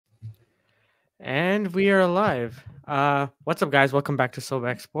And we are live. What's up, guys? Welcome back to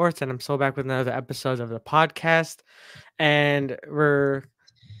Sobacksports, and I'm so back with another episode of the podcast. And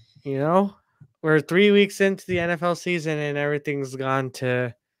you know, we're 3 weeks into the NFL season, and everything's gone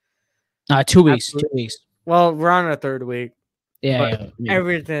to 2 weeks. absolute. 2 weeks. Well, we're on our third week, but Yeah.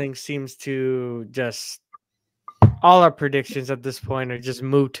 everything seems to just all our predictions at this point are just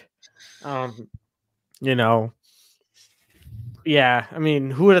moot. You know, yeah. I mean,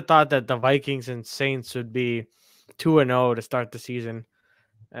 who would have thought that the Vikings and Saints would be 2-0 to start the season?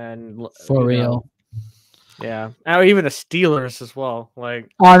 And For real. Yeah. Or even the Steelers as well.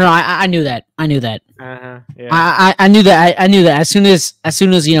 Like, oh no, I knew that. I knew that. Yeah. I knew that. I knew that as soon as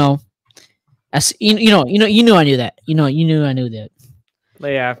you know, you knew I knew that. You knew I knew that. But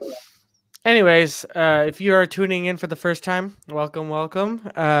yeah. Anyways, if you are tuning in for the first time, welcome.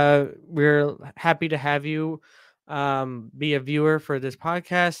 We're happy to have you be a viewer for this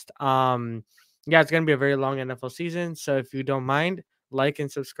podcast. Yeah, it's gonna be a very long NFL season, so if you don't mind, like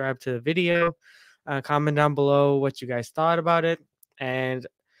and subscribe to the video. Comment down below what you guys thought about it, and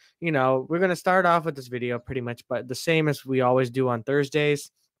we're gonna start off with this video pretty much, but the same as we always do on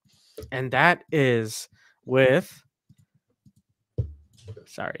Thursdays, and that is with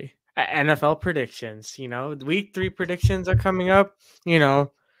NFL predictions. Week 3 predictions are coming up.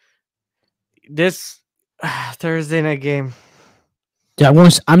 This Thursday night game. Dude,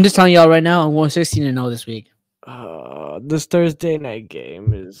 I'm just telling y'all right now, I'm going 16-0 this week. This Thursday night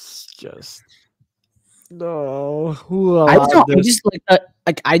game is just no. I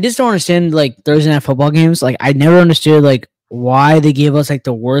just don't understand Thursday night football games. I never understood why they gave us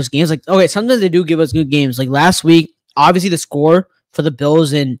the worst games. Okay, sometimes they do give us good games. Last week, obviously the score for the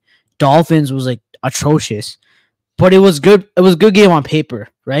Bills and Dolphins was atrocious, but it was good. It was a good game on paper,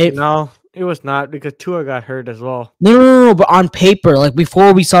 right? No, it was not, because Tua got hurt as well. No. But on paper,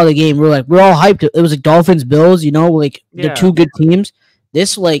 before we saw the game, we're all hyped. It was Dolphins, Bills, the two good teams.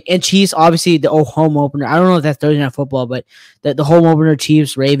 This and Chiefs, obviously the home opener. I don't know if that's Thursday night football, but the home opener,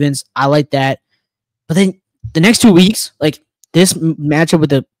 Chiefs, Ravens, I like that. But then the next 2 weeks, this matchup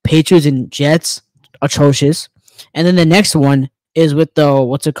with the Patriots and Jets, atrocious. And then the next one is with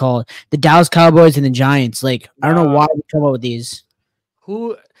the Dallas Cowboys and the Giants. I don't know why we come up with these.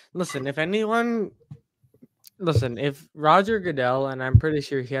 If Roger Goodell, and I'm pretty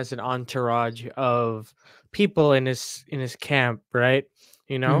sure he has an entourage of people in his camp, right?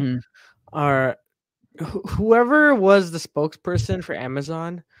 Are whoever was the spokesperson for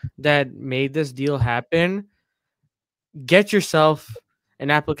Amazon that made this deal happen, get yourself an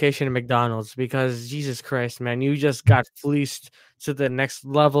application at McDonald's, because Jesus Christ, man, you just got fleeced to the next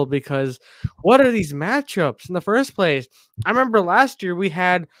level. Because what are these matchups in the first place? I remember last year we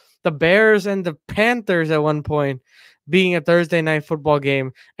had the Bears and the Panthers at one point being a Thursday night football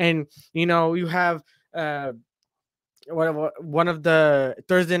game, and you have one of the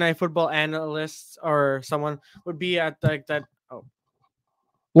Thursday night football analysts or someone would be at that. Oh,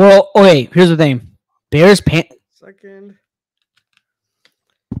 well, okay. Here's the thing: Bears Second.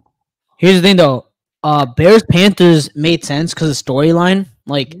 Here's the thing, though. Bears Panthers made sense because of storyline.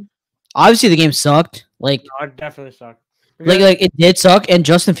 Obviously the game sucked. No, it definitely sucked. It did suck, and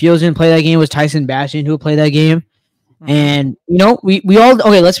Justin Fields didn't play that game. It was Tyson Bastion who played that game. Mm-hmm. And we all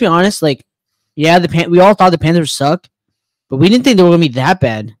let's be honest. We all thought the Panthers sucked, but we didn't think they were gonna be that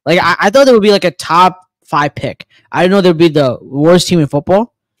bad. I thought they would be a top 5 pick. I didn't know they would be the worst team in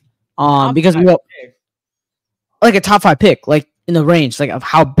football. Because we a top 5 pick, in the range, of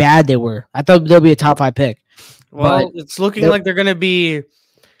how bad they were. I thought they'll be a top 5 pick. Well, but it's looking like they're gonna be.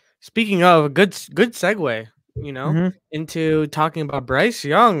 Speaking of, a good segue, into talking about Bryce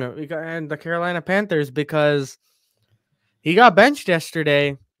Young and the Carolina Panthers, because he got benched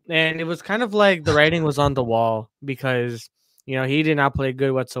yesterday, and it was kind of like the writing was on the wall, because he did not play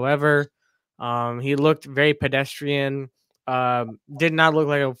good whatsoever. He looked very pedestrian. Did not look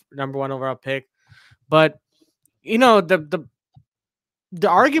like a number 1 overall pick, but the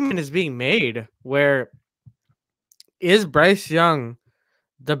argument is being made, where is Bryce Young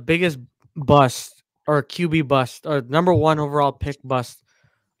the biggest bust or QB bust or number 1 overall pick bust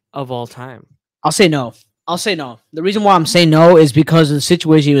of all time? I'll say no. The reason why I'm saying no is because of the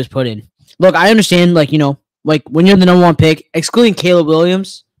situation he was put in. Look, I understand, when you're the number 1 pick, excluding Caleb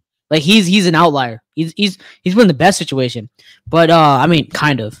Williams, he's an outlier. He's been in the best situation. But I mean,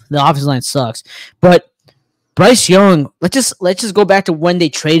 kind of. The offensive line sucks. But Bryce Young, let's just go back to when they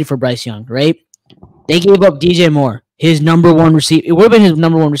traded for Bryce Young, right? They gave up DJ Moore, his number 1 receiver. It would have been his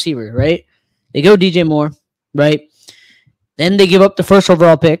number 1 receiver, right? They go DJ Moore, right? Then they give up the 1st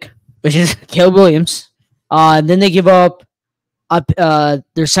overall pick, which is Caleb Williams. Then they give up up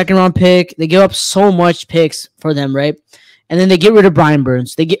their second round pick. They give up so much picks for them, right? And then they get rid of Brian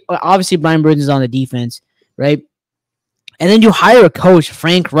Burns. They get obviously Brian Burns is on the defense, right? And then you hire a coach,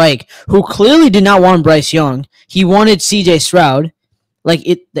 Frank Reich, who clearly did not want Bryce Young. He wanted C.J. Stroud.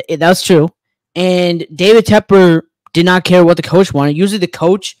 That's true. And David Tepper did not care what the coach wanted. Usually the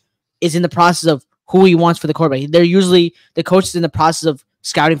coach is in the process of who he wants for the quarterback. The coach is in the process of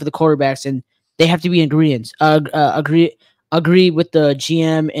scouting for the quarterbacks, and they have to be ingredients. Agree with the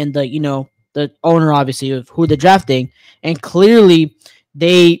GM and the owner, obviously, of who they're drafting. And clearly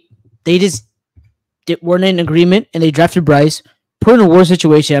they just weren't in agreement, and they drafted Bryce, put in a worse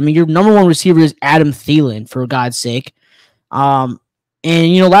situation. I mean, your number one receiver is Adam Thielen, for God's sake. And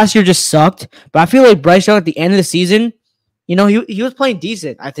last year just sucked. But I feel like Bryce Young at the end of the season, he was playing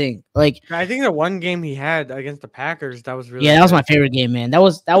decent. I think the one game he had against the Packers, that was really that was my favorite game, man. That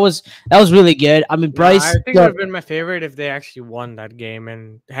was really good. I mean, Bryce. I think it would have been my favorite if they actually won that game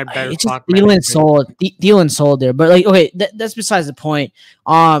and had better. It's just Thielen sold there, but that's besides the point.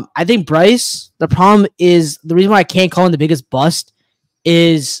 I think Bryce. The problem is the reason why I can't call him the biggest bust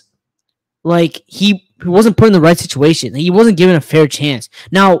is he wasn't put in the right situation. He wasn't given a fair chance.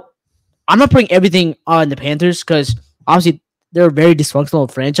 Now, I'm not putting everything on the Panthers because obviously they're a very dysfunctional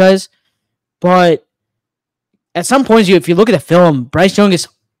franchise, but at some points, if you look at the film, Bryce Young is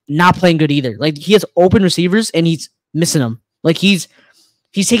not playing good either. He has open receivers and he's missing them. He's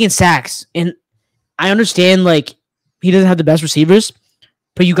taking sacks, and I understand he doesn't have the best receivers,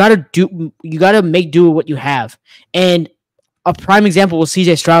 but you gotta make do with what you have. And a prime example was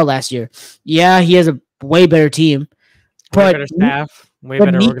C.J. Stroud last year. Yeah, he has a way better team, but way better staff, way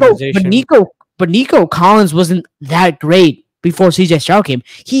better organization. But Nico Collins wasn't that great before C.J. Stroud came.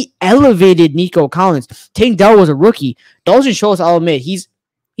 He elevated Nico Collins. Tank Dell was a rookie. Dalton Schultz, I'll admit, he's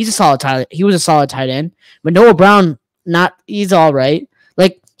a solid tight. He was a solid tight end. But Noah Brown, he's all right.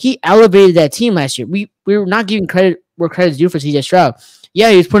 He elevated that team last year. We were not giving credit where credit's due for C.J. Stroud. Yeah,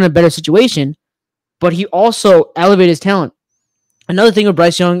 he was put in a better situation, but he also elevated his talent. Another thing with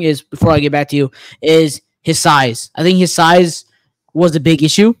Bryce Young is, before I get back to you, is his size. I think his size was a big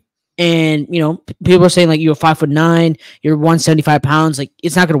issue. And, people are saying, you're 5'9", you're 175 pounds.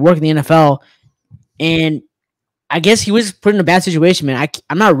 It's not going to work in the NFL. And I guess he was put in a bad situation, man.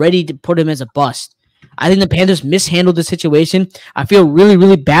 I'm not ready to put him as a bust. I think the Panthers mishandled the situation. I feel really,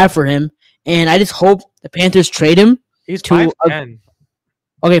 really bad for him. And I just hope the Panthers trade him. He's 5'10".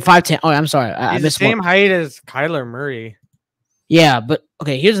 Okay, 5'10". Oh, I'm sorry. He's the same height as Kyler Murray. Yeah, but,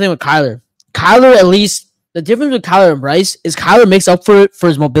 okay, here's the thing with Kyler. Kyler, at least, the difference with Kyler and Bryce is Kyler makes up for it for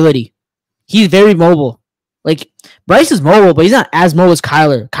his mobility. He's very mobile. Bryce is mobile, but he's not as mobile as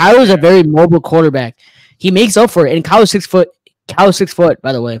Kyler. Kyler's a very mobile quarterback. He makes up for it. And Kyler's 6 foot. Kyler's 6 foot,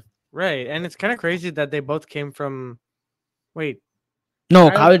 by the way. Right, and it's kind of crazy that they both came from. Wait. No,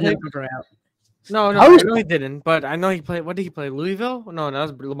 Kyler didn't come from out. No, I know he didn't. But I know he played. What did he play? Louisville? No, that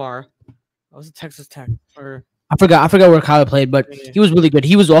was Lamar. That was Texas Tech. I forgot where Kyler played, but he was really good.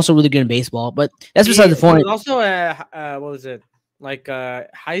 He was also really good in baseball, but that's besides the point. He was also what was it?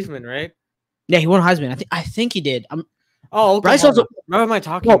 Heisman, right? Yeah, he won Heisman. I think he did. Bryce also. What am I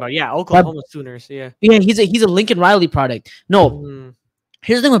talking about? Yeah, Oklahoma Sooners. Yeah. Yeah, he's a Lincoln Riley product. No,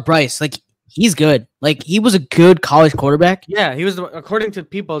 here's the thing with Bryce. He's good. He was a good college quarterback. Yeah, he was. According to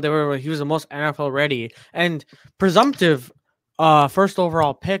people, he was the most NFL ready and presumptive first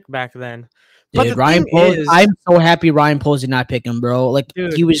overall pick back then. But dude, Ryan Poles, I'm so happy Ryan Poles did not pick him, bro.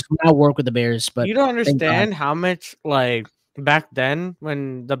 Dude, he was just gonna work with the Bears. But you don't understand how much back then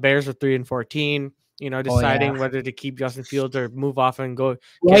when the Bears were 3-14, deciding whether to keep Justin Fields or move off and go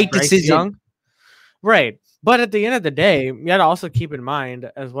right decision. Young. Right. But at the end of the day, you got to also keep in mind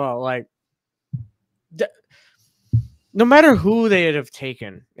as well, no matter who they would have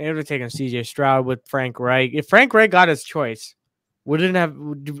taken C.J. Stroud with Frank Reich. If Frank Reich got his choice, wouldn't have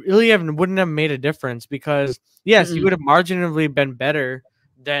made a difference because yes, he would have marginally been better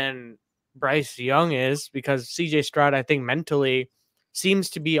than Bryce Young is because C.J. Stroud, I think mentally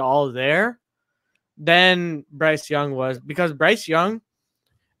seems to be all there than Bryce Young was because Bryce Young,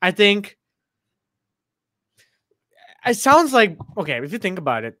 I think it sounds like, okay, if you think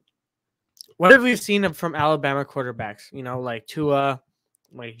about it, what have we seen from Alabama quarterbacks? Like Tua,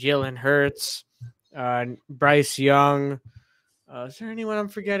 like Jalen Hurts, Bryce Young. Is there anyone I'm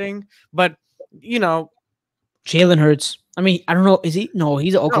forgetting? But, Jalen Hurts. I mean, I don't know. Is he? No,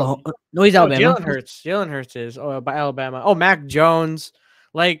 he's Oklahoma. No, he's Alabama. Jalen Hurts is by Alabama. Oh, Mac Jones.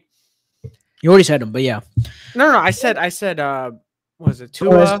 You already said him, but yeah. No. I said. What was it?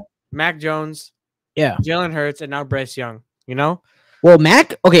 Tua, Mac Jones. Yeah. Jalen Hurts, and now Bryce Young. Well,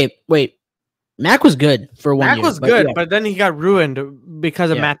 Mac. Okay, wait. Mac was good for 1 Mac year. was good, but then he got ruined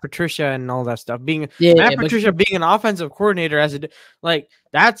because of Matt Patricia and all that stuff. Matt Patricia being an offensive coordinator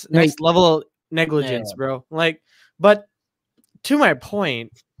that's next level negligence, bro. Like, but to my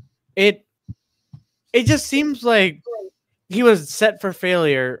point, it just seems like he was set for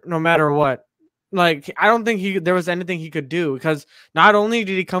failure no matter what. Like, I don't think there was anything he could do, because not only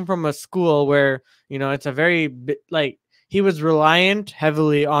did he come from a school where, it's a very, like, he was reliant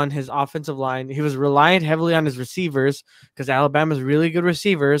heavily on his offensive line. He was reliant heavily on his receivers, because Alabama's really good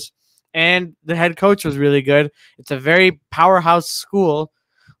receivers, and the head coach was really good. It's a very powerhouse school.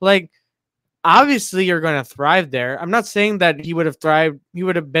 Like, obviously you're going to thrive there. I'm not saying that he would have thrived. He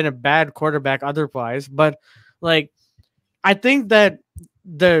would have been a bad quarterback otherwise, but like, I think that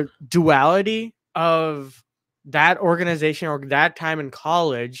the duality of that organization or that time in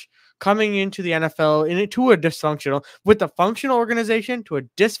college coming into the NFL into a functional organization to a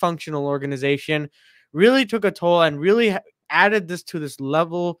dysfunctional organization really took a toll and really added this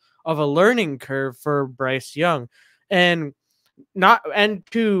level of a learning curve for Bryce Young. And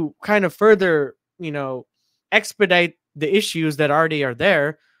to kind of further, expedite the issues that already are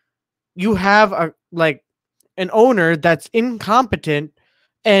there, you have an owner that's incompetent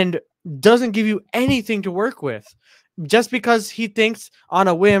and doesn't give you anything to work with, just because he thinks on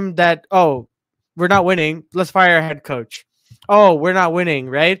a whim that, oh, we're not winning, let's fire a head coach. Oh, we're not winning,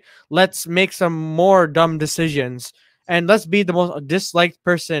 right? Let's make some more dumb decisions and let's be the most disliked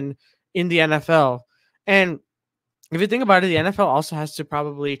person in the NFL. And if you think about it, the NFL also has to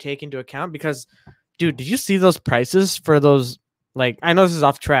probably take into account, because, dude, did you see those prices for those? Like, I know this is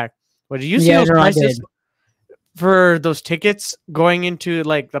off track, but did you see those prices for those tickets going into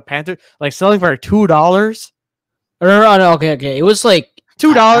like the Panthers, like selling for $2? No, okay. It was like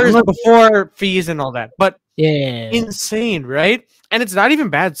 $2 before fees and all that, but yeah, insane, right? And it's not even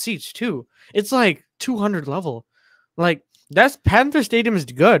bad seats too. It's like 200 level. Like, that's Panther Stadium is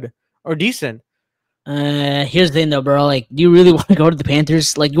good or decent. Here's the thing though, bro. Like, do you really want to go to the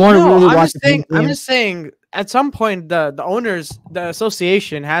Panthers? Like, you want to really watch the Panthers? I'm just saying, at some point, the owners, the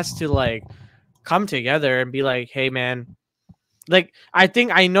association has to like come together and be like, hey, man. Like,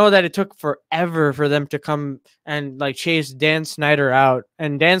 I know that it took forever for them to come and like chase Dan Snyder out,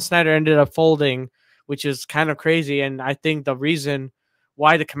 and Dan Snyder ended up folding, which is kind of crazy. And I think the reason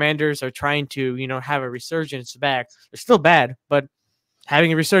why the Commanders are trying to, have a resurgence back, they're still bad, but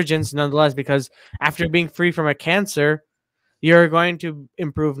having a resurgence nonetheless, because after being free from a cancer, you're going to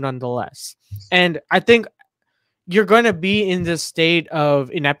improve nonetheless. And I think you're going to be in this state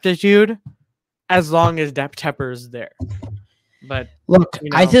of ineptitude as long as Tepper is there. But look,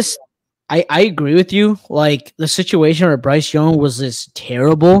 I agree with you. Like, the situation where Bryce Young was just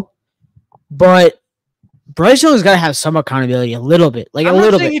terrible, but Bryce Young's got to have some accountability a little bit. Like, I'm a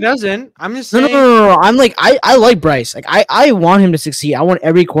little bit. He doesn't. I'm just saying. No. I'm like, I like Bryce. Like, I want him to succeed. I want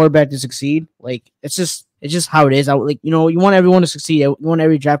every quarterback to succeed. Like, it's just how it is. You want everyone to succeed. You want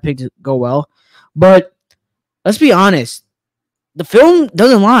every draft pick to go well. But let's be honest. The film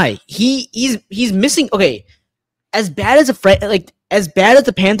doesn't lie. He's missing. Okay, as bad as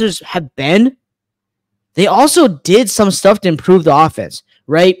the Panthers have been, they also did some stuff to improve the offense,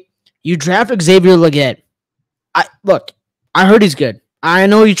 right? You draft Xavier Legette. I heard he's good. I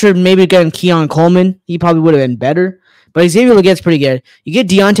know you should maybe get him Keon Coleman. He probably would have been better, but Xavier Legette's pretty good. You get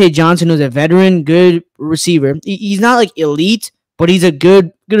Deontay Johnson, who's a veteran, good receiver. He's not like elite, but he's a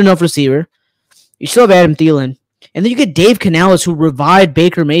good enough receiver. You still have Adam Thielen. And then you get Dave Canales, who revived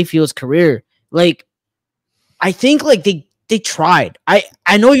Baker Mayfield's career. Like, I think like they tried. I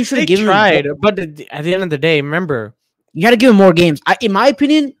know you should have given him, but at the end of the day, remember, you got to give him more games. In my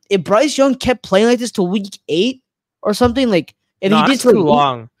opinion, if Bryce Young kept playing like this till week 8 or something, like if he did too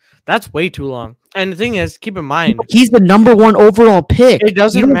long. That's way too long. And the thing is, keep in mind, he's the number 1 overall pick. It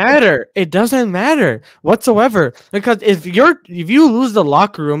doesn't matter. It doesn't matter whatsoever, because if you lose the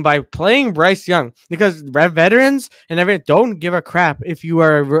locker room by playing Bryce Young, because veterans and everything don't give a crap if you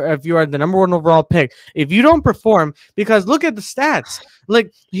are the number 1 overall pick. If you don't perform, because look at the stats.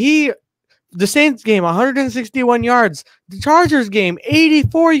 Like, the Saints game, 161 yards. The Chargers game,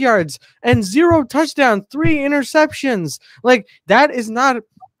 84 yards and 0 touchdowns, 3 interceptions. Like, that is not.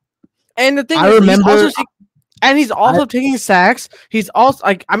 And the thing he's also taking sacks. He's also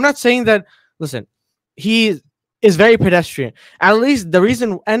like, I'm not saying that. Listen, he is very pedestrian. At least the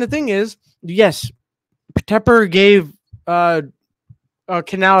reason, and the thing is, yes, Tepper gave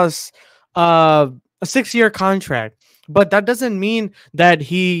Canales a 6-year contract. But that doesn't mean that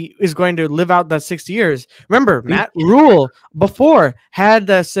he is going to live out that 6 years. Remember, Matt Rule before had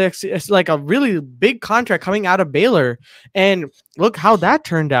a really big contract coming out of Baylor, and look how that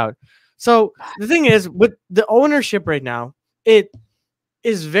turned out. So the thing is, with the ownership right now, it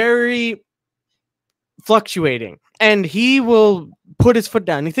is very fluctuating, and he will put his foot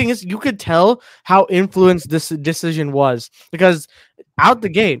down. The thing is, you could tell how influenced this decision was, because out the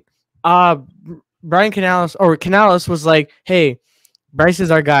gate, Brian Canales was like, "Hey, Bryce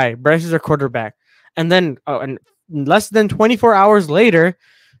is our guy. Bryce is our quarterback." And then, and less than 24 hours later,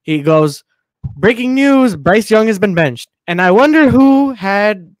 he goes, "Breaking news: Bryce Young has been benched." And I wonder who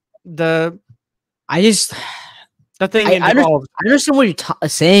had the I just the thing I involved. I understand what you're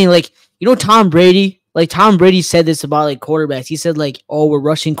saying. Like, Tom Brady. Like, Tom Brady said this about like quarterbacks. He said like, "Oh, we're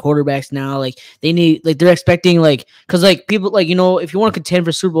rushing quarterbacks now. Like, they need they're expecting like because like people like if you want to contend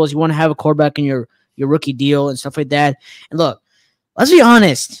for Super Bowls, you want to have a quarterback in your rookie deal and stuff like that." And look, let's be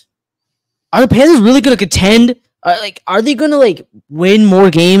honest. Are the Panthers really going to contend? Are they going to like win more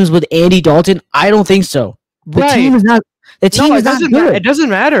games with Andy Dalton? I don't think so. The team is not. The team is not good. It doesn't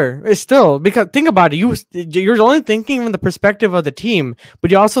matter. It's still, because think about it. You're only thinking from the perspective of the team,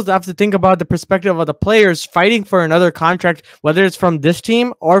 but you also have to think about the perspective of the players fighting for another contract, whether it's from this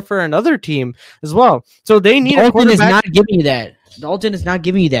team or for another team as well. So they need Dalton a quarterback. Is not giving you that. Dalton is not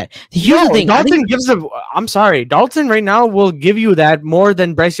giving you that. Here's the thing. Dalton gives a. I'm sorry. Dalton right now will give you that more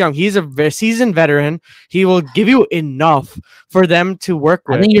than Bryce Young. He's a seasoned veteran. He will give you enough for them to work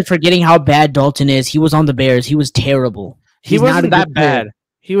with. I think you're forgetting how bad Dalton is. He was on the Bears. He was terrible. He wasn't that bad.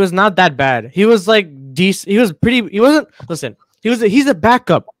 He was not that bad. He was like decent. He was pretty. He wasn't. Listen. He's a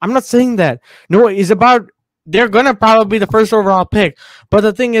backup. I'm not saying that. No, he's about. They're gonna probably be the first overall pick. But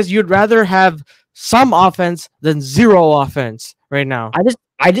the thing is, you'd rather have some offense than zero offense right now.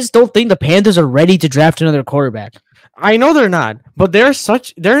 I just don't think the Panthers are ready to draft another quarterback. I know they're not, but they're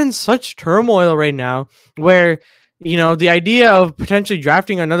in such turmoil right now where the idea of potentially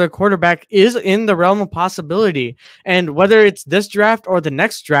drafting another quarterback is in the realm of possibility. And whether it's this draft or the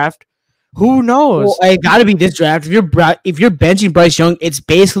next draft, who knows? Well, it got to be this draft. If you're benching Bryce Young, it's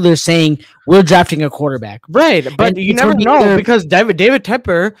basically they're saying we're drafting a quarterback, right? But you never know, because David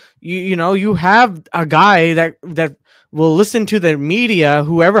Tepper, you have a guy that will listen to the media,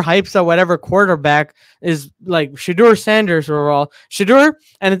 whoever hypes up whatever quarterback is, like Shedeur Sanders overall. Shedeur,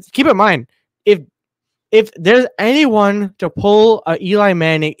 and keep in mind, if there's anyone to pull Eli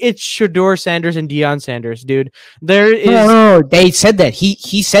Manning, it's Shedeur Sanders and Deion Sanders, dude. There is no, they said that.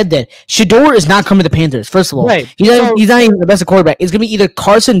 He said that Shedeur is not coming to the Panthers. First of all, right. He's not even the best quarterback. It's gonna be either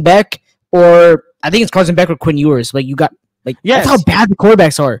Carson Beck or I think it's Carson Beck or Quinn Ewers. Like, you got that's how bad the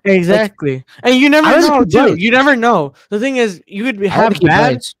quarterbacks are. Exactly, and you never know, too. You never know. The thing is, you could have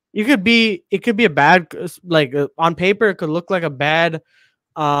bad. You could be. It could be a bad. Like on paper, it could look like a bad.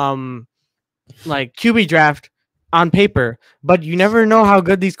 Like QB draft on paper, but you never know how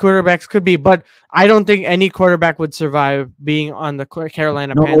good these quarterbacks could be. But I don't think any quarterback would survive being on the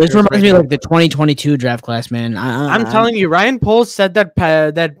Carolina Panthers. This reminds me of like the 2022 draft class, man. I'm telling you, Ryan Poles said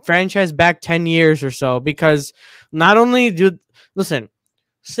that franchise back 10 years or so, because not only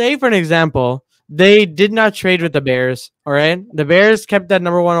say for an example, they did not trade with the Bears. All right, the Bears kept that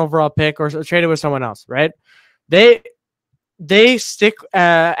number 1 overall pick or traded with someone else. Right? They stick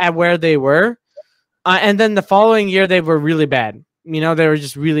at where they were. And then the following year, they were really bad. They were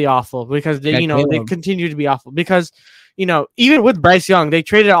just really awful because they continue to be awful because, even with Bryce Young, they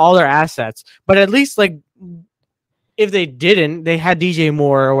traded all their assets. But at least, like, if they didn't, they had DJ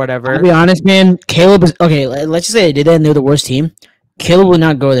Moore or whatever. I'll be honest, man. Caleb is okay. Let's just say they did that and they're the worst team. Caleb would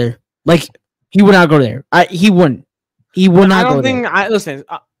not go there. Like, he would not go there. He wouldn't. He would not go there. Listen.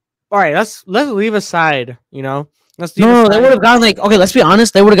 All right, let's leave aside. They would have gotten okay. Let's be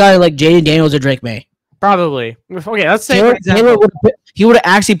honest. They would have gotten like Jaden Daniels or Drake May. Probably. Okay, let's say he would have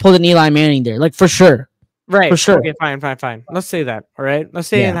actually pulled an Eli Manning there, like for sure. Right. For sure. Okay, fine. Let's say that. All right. Let's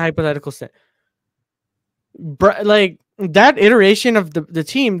say in hypothetical sense. Like that iteration of the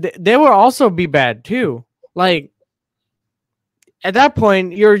team, they will also be bad too. Like at that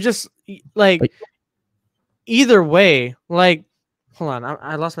point, you're just like either way. Like, hold on,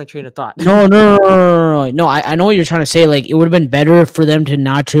 I lost my train of thought. No. I know what you're trying to say. Like, it would have been better for them to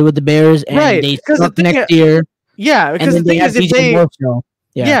not trade with the Bears and they suck next year. Yeah, because the thing is, if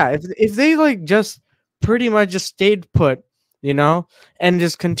they like just pretty much just stayed put, and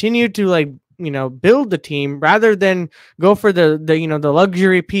just continued to like build the team rather than go for the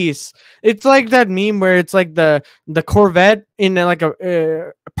luxury piece. It's like that meme where it's like the Corvette in like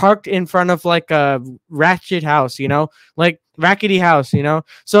a parked in front of like a ratchet house, like rackety house,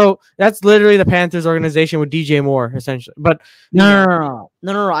 So that's literally the Panthers organization with DJ Moore essentially. But no.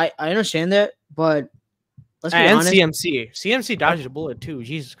 I understand that, but let's be honest. CMC dodged a bullet too.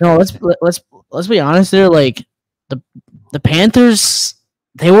 Jesus. No, let's be honest. There, like the Panthers.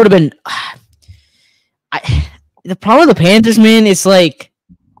 they would have been. The problem with the Panthers, man, is like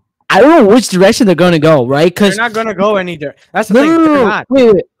I don't know which direction they're going to go, right? Because they're not going to go any there. That's the thing. They're not.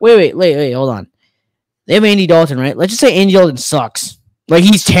 Wait, hold on. They have Andy Dalton, right? Let's just say Andy Dalton sucks. Like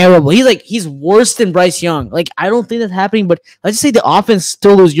he's terrible. He's worse than Bryce Young. Like I don't think that's happening. But let's just say the offense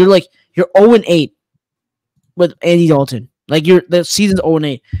still loses. You're 0-8 with Andy Dalton. Like the season's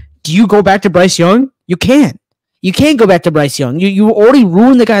 0-8. Do you go back to Bryce Young? You can't. You can't go back to Bryce Young. You already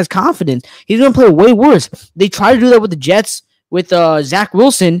ruined the guy's confidence. He's going to play way worse. They tried to do that with the Jets with Zach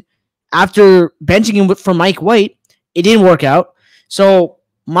Wilson after benching him for Mike White. It didn't work out. So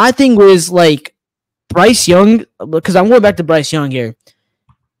my thing was like Bryce Young, because I'm going back to Bryce Young here.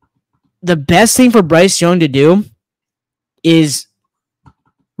 The best thing for Bryce Young to do is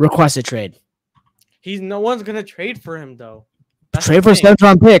request a trade. No one's going to trade for him, though. Trade for a 7th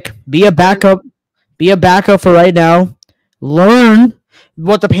round pick. Be a backup. Be a backup for right now. Learn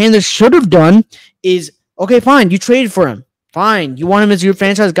what the Panthers should have done is, okay, fine, you traded for him. Fine. You want him as your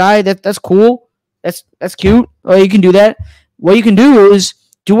franchise guy? That's cool. That's cute. Oh, you can do that. What you can do is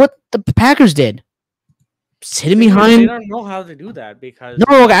do what the Packers did. Sit him behind. They don't know how to do that because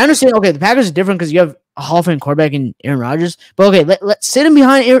no. Okay, I understand. Okay, the Packers are different because you have a Hall of Fame quarterback in Aaron Rodgers. But okay, let sit him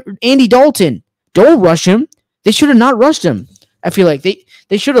behind Andy Dalton. Don't rush him. They should have not rushed him. I feel like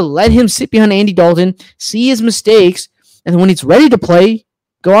they should have let him sit behind Andy Dalton, see his mistakes, and when he's ready to play,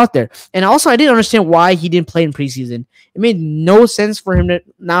 go out there. And also, I didn't understand why he didn't play in preseason. It made no sense for him to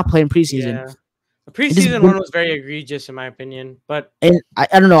not play in preseason. Yeah. The preseason one was very egregious, in my opinion. But I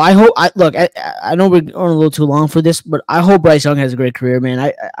don't know. I hope. I know we're going a little too long for this, but I hope Bryce Young has a great career,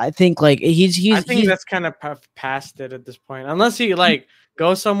 man. I think like he's. I think that's kind of past it at this point, unless he like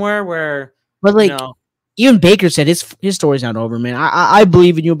goes somewhere where. But like. Even Baker said his story's not over, man. I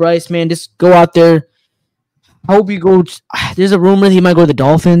believe in you, Bryce, man. Just go out there. I hope you go. There's a rumor that he might go to the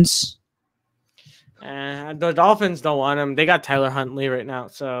Dolphins. The Dolphins don't want him. They got Tyler Huntley right now,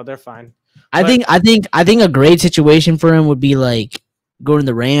 so they're fine. I think a great situation for him would be like going to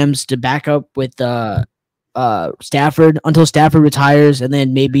the Rams to back up with Stafford until Stafford retires, and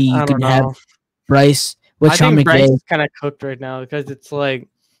then maybe you can have Bryce with Sean McVay. Bryce is kind of cooked right now because it's like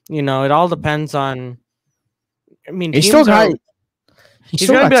it all depends on. I mean, he's gonna be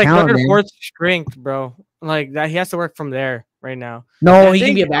like third or fourth strength, bro. Like that, he has to work from there right now. No, he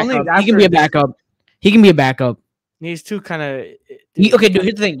can be a backup. He can be a backup. He can be a backup. He's too kind of okay. Dude,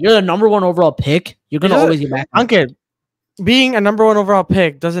 here's the thing: you're the number 1 overall pick. You're gonna always get back. Uncle, being a number 1 overall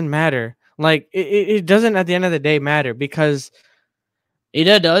pick doesn't matter. Like it doesn't at the end of the day matter because it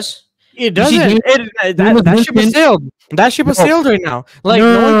does. It doesn't. That ship has sailed. That ship has sailed right now. Like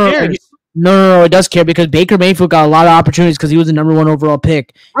no one cares. No, it does care because Baker Mayfield got a lot of opportunities because he was the number 1 overall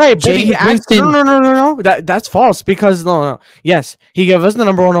pick. Right, but no. That's false because no. Yes, he gave us the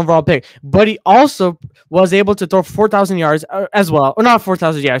number 1 overall pick, but he also was able to throw 4,000 yards as well, or not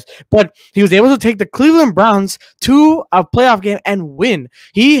 4,000 yards, but he was able to take the Cleveland Browns to a playoff game and win.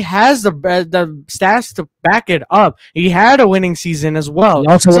 He has the stats to back it up. He had a winning season as well. He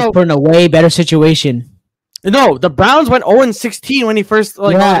also was put in a way better situation. No, the Browns went 0-16 when he first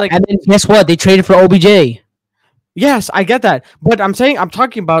and then guess what? They traded for OBJ. Yes, I get that, but I'm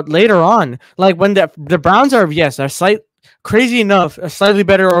talking about later on, like when the Browns are crazy enough, a slightly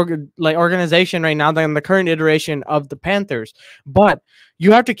better organization right now than the current iteration of the Panthers. But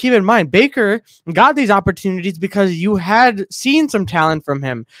you have to keep in mind, Baker got these opportunities because you had seen some talent from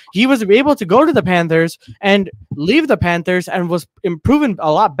him. He was able to go to the Panthers and leave the Panthers and was improving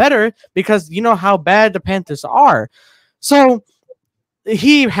a lot better because you know how bad the Panthers are. So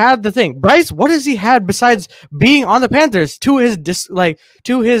he had the thing. Bryce, what has he had besides being on the Panthers? To his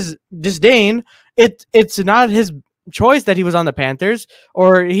disdain, it's not his choice that he was on the Panthers,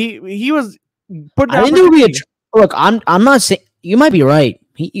 or he was put. I didn't do look. I'm not saying you might be right.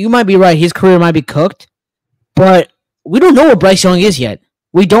 You might be right. His career might be cooked, but we don't know what Bryce Young is yet.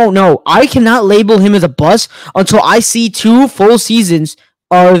 We don't know. I cannot label him as a bust until I see 2 full seasons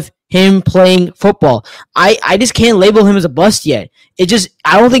of him playing football. I just can't label him as a bust yet.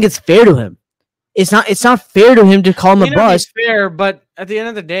 I don't think it's fair to him. It's not fair to him to call him a bust. Fair, but at the end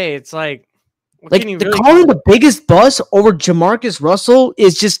of the day, it's like calling him the biggest bust over Jamarcus Russell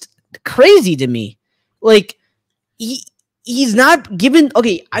is just crazy to me. Like he's not given.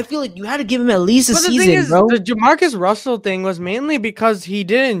 Okay, I feel like you had to give him at least a season, bro. The Jamarcus Russell thing was mainly because he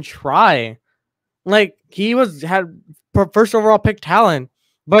didn't try. Like he had first overall pick talent,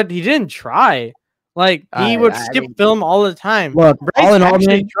 but he didn't try. Like he would skip film all the time. Look, Bryce all in all,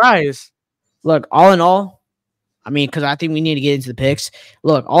 man, tries. Look, all in all, I mean, because I think we need to get into the picks.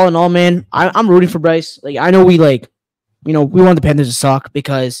 Look, all in all, man, I'm rooting for Bryce. Like I know we we want the Panthers to suck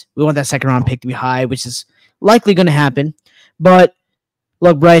because we want that second round pick to be high, which is likely going to happen. But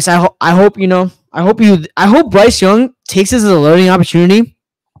look, Bryce, I hope I hope Bryce Young takes this as a learning opportunity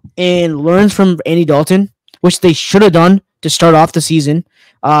and learns from Andy Dalton, which they should have done to start off the season,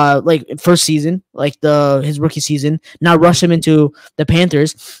 like first season, like his rookie season. Not rush him into the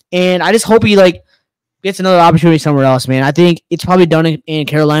Panthers, and I just hope he gets another opportunity somewhere else, man. I think it's probably done in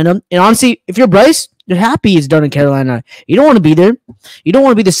Carolina. And honestly, if you're Bryce, you're happy it's done in Carolina. You don't want to be there. You don't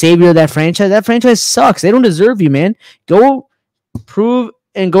want to be the savior of that franchise. That franchise sucks. They don't deserve you, man. Go prove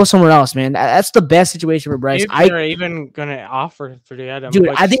and go somewhere else, man. That's the best situation for Bryce. They're even gonna offer for the Adam. Dude,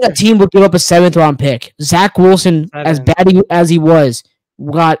 I think a team would give up a 7th round pick. Zach Wilson, as bad as he was,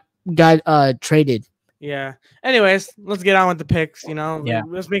 got traded. Yeah. Anyways, let's get on with the picks. Yeah.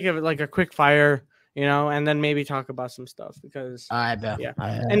 Let's make it like a quick fire. And then maybe talk about some stuff because I bet. Yeah.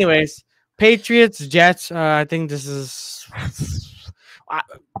 Anyways, Patriots, Jets. I think this is.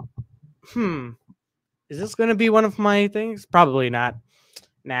 Is this gonna be one of my things? Probably not.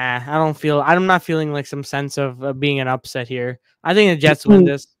 Nah, I'm not feeling like some sense of being an upset here. I think the Jets win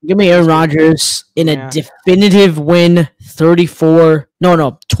this. Give me Aaron Rodgers in a definitive win,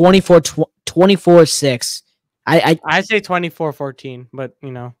 24-6. I say 24-14, but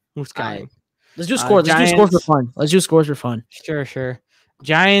who's counting? Let's do scores. Let's do scores for fun. Sure.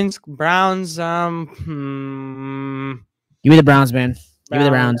 Giants, Browns. Give me the Browns, man. Give me the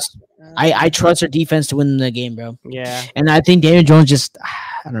Browns. I trust their defense to win the game, bro. Yeah. And I think Daniel Jones just,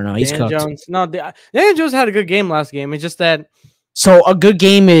 I don't know, he's cooked. Daniel Jones had a good game last game. It's just that. So a good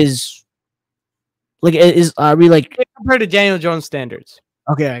game is compared to Daniel Jones standards.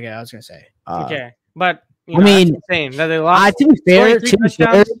 Okay. I was gonna say. Okay, but I mean, that's insane that they lost.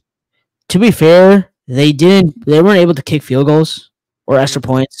 To be fair, they weren't able to kick field goals or extra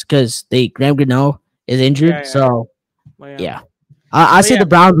points because Graham Gano is injured. Yeah. So yeah. I say the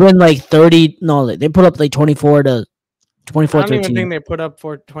Browns win like 30. No, they put up like 24-13. I don't even think they put up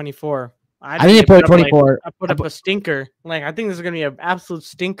for 24. I think they put up 24. I put up a stinker. Like I think this is gonna be an absolute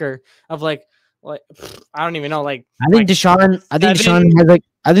stinker of like I don't even know. I think Deshaun has I think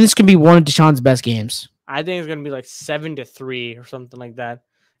this can be one of Deshaun's best games. I think it's gonna be like 7-3 or something like that.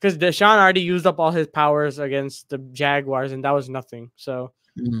 Because Deshaun already used up all his powers against the Jaguars, and that was nothing. So,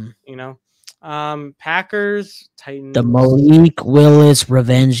 Packers, Titans. The Malik Willis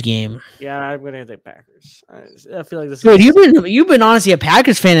revenge game. Yeah, I'm gonna take Packers. I feel like this. Dude, you've been honestly a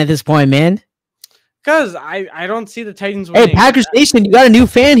Packers fan at this point, man. Because I don't see the Titans winning. Hey, Packers Nation, you got a new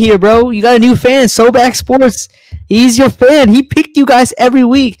fan here, bro. You got a new fan, Sobacksports. He's your fan. He picked you guys every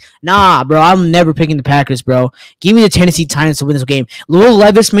week. Nah, bro, I'm never picking the Packers, bro. Give me the Tennessee Titans to win this game. Will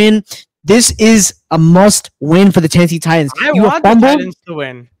Levis, man, this is a must win for the Tennessee Titans. I want the Titans to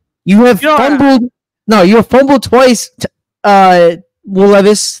win. You have fumbled. No, you have fumbled twice, Will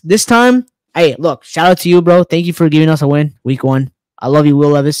Levis. This time, hey, look, shout out to you, bro. Thank you for giving us a win, week 1. I love you, Will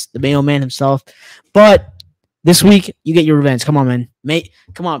Levis, the Mayo man himself. But this week, you get your revenge. Come on, man.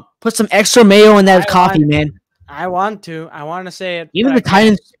 Come on. Put some extra mayo in that coffee, man. I want to say it. Give me the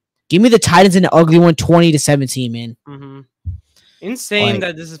Titans. Give me the Titans in the ugly one, 20-17, man. Mm-hmm. Insane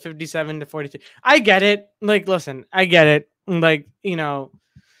that this is 57-42. I get it. Listen, I get it.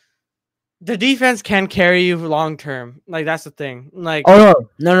 The defense can carry you long term. That's the thing. No.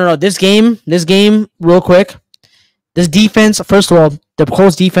 This game, real quick. This defense, first of all, the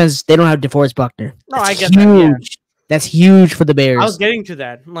Colts defense, they don't have DeForest Buckner. I get that. Yeah. That's huge for the Bears. I was getting to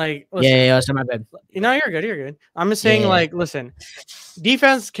that. Listen, that's not my bad. You're good. I'm just saying, listen,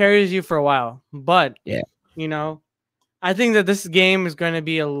 defense carries you for a while, but I think that this game is going to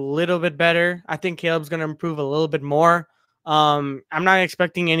be a little bit better. I think Caleb's going to improve a little bit more. I'm not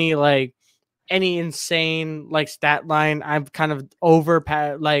expecting any insane stat line. I'm kind of over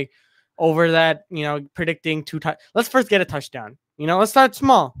that, predicting let's first get a touchdown. Let's start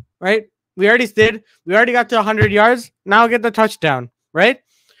small, right? We already got to 100 yards. Now get the touchdown, right?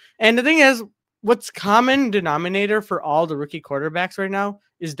 And the thing is, what's common denominator for all the rookie quarterbacks right now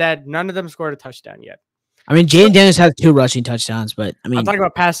is that none of them scored a touchdown yet. I mean, Jaden Daniels has 2 rushing touchdowns, but I mean, I'm talking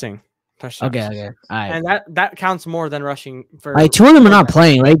about passing touchdowns. Okay. All right. And that counts more than rushing for. 2 of them are not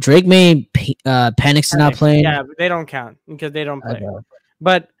playing, right? Drake May, Penix is not playing. Yeah, they don't count because they don't play. Okay.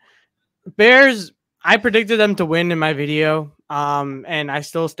 But Bears, I predicted them to win in my video, and I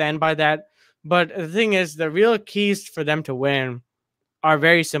still stand by that. But the thing is, the real keys for them to win are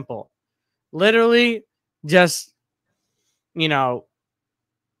very simple. Literally, just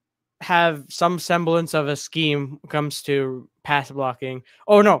have some semblance of a scheme when it comes to pass blocking.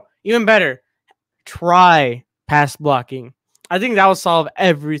 Oh no, even better, try pass blocking. I think that will solve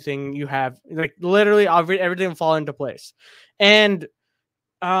everything you have. Like literally, everything will fall into place. And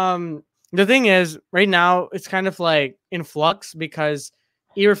the thing is, right now it's kind of like in flux because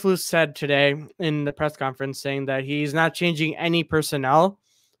Eberflus said today in the press conference saying that he's not changing any personnel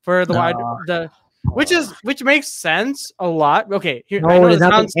for which makes sense a lot. Okay, here I know it does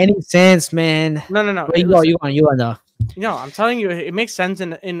not make any sense, man. No. Wait, you on though. No, I'm telling you, it makes sense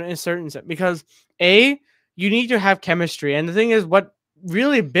in a certain sense because you need to have chemistry, and the thing is, what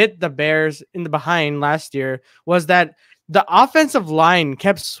really bit the Bears in the behind last year was that the offensive line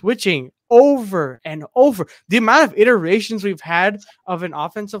kept switching over and over. The amount of iterations we've had of an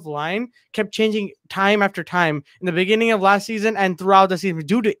offensive line kept changing time after time in the beginning of last season and throughout the season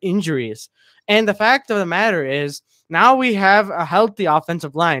due to injuries. And the fact of the matter is now we have a healthy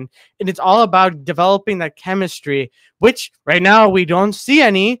offensive line, and it's all about developing that chemistry, which right now we don't see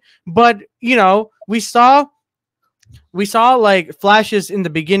any, but we saw like flashes in the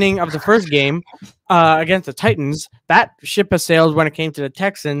beginning of the first game against the Titans. That ship has sailed when it came to the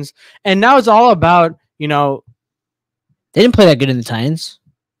Texans. And now it's all about, They didn't play that good in the Titans.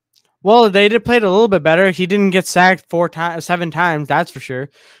 Well, they did play it a little bit better. He didn't get sacked 7 times, that's for sure.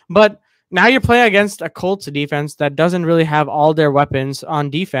 But now you're playing against a Colts defense that doesn't really have all their weapons on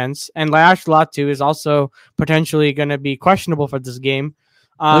defense. And Lash Latu is also potentially going to be questionable for this game.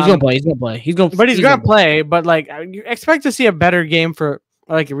 He's gonna play. He's gonna play. But like, you expect to see a better game for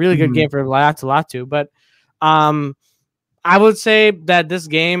like a really good game for Latu. But I would say that this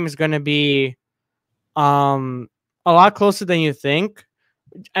game is gonna be a lot closer than you think.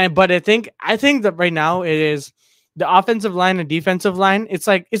 But I think that right now it is the offensive line and defensive line. It's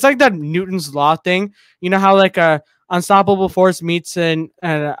like that Newton's law thing. You know how like a unstoppable force meets an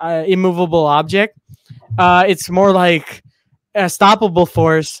immovable object. It's more like a stoppable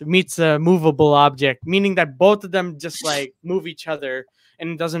force meets a movable object, meaning that both of them just like move each other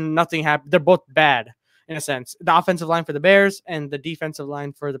and nothing happen. They're both bad in a sense. The offensive line for the Bears and the defensive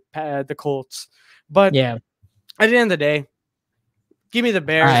line for the Colts. But yeah, at the end of the day, give me the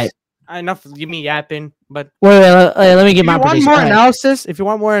Bears. Right. Enough. Give me yapping. But wait, let me get my prediction. If you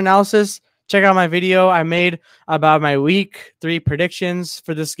want more analysis, check out my video I made about my week 3 predictions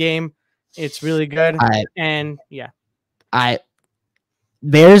for this game. It's really good. Right. And yeah.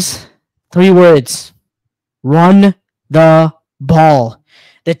 Bears, 3 words. Run the ball.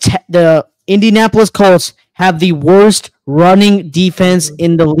 The Indianapolis Colts have the worst running defense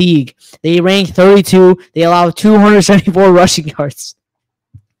in the league. They rank 32. They allow 274 rushing yards.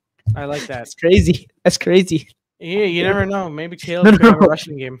 I like that. That's crazy. Yeah, you never know. Maybe Caleb could have a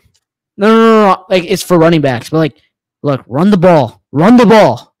rushing game. No. Like, it's for running backs. But, like, look, run the ball.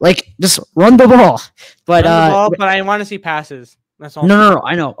 Like, just run the ball. But but I want to see passes. That's all. No.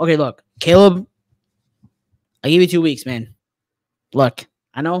 I know. Okay, look, Caleb, I give you 2 weeks, man. Look,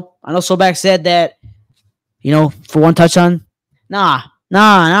 I know. Soback said that, for 1 touchdown. Nah.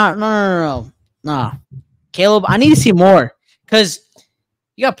 Caleb, I need to see more because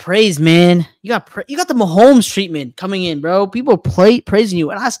you got praise, man. You got the Mahomes treatment coming in, bro. People praising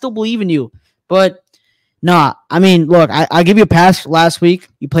you, and I still believe in you. But nah, I mean, look, I give you a pass last week.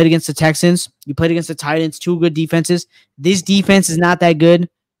 You played against the Texans. You played against the Titans. 2 good defenses. This defense is not that good.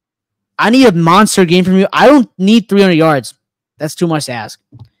 I need a monster game from you. I don't need 300 yards. That's too much to ask.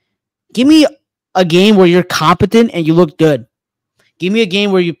 Give me a game where you're competent and you look good. Give me a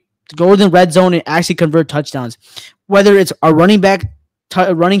game where you go in the red zone and actually convert touchdowns. Whether it's a running back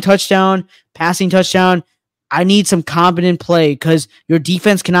running touchdown, passing touchdown, I need some competent play because your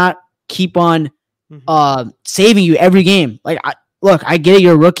defense cannot keep on saving you every game. Like, I get it.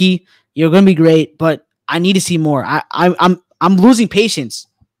 You're a rookie. You're going to be great, but I need to see more. I'm losing patience.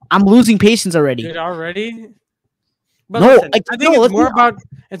 I'm losing patience already. Dude, already? But no, listen, I think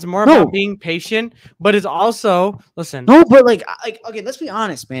it's more about being patient, but it's also No, but okay, let's be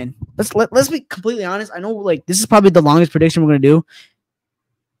honest, man. Let's be completely honest. I know like this is probably the longest prediction we're gonna do.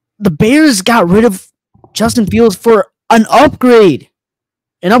 The Bears got rid of Justin Fields for an upgrade.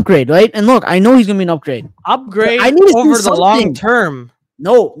 Right? And look, I know he's gonna be an upgrade. I need over the long term.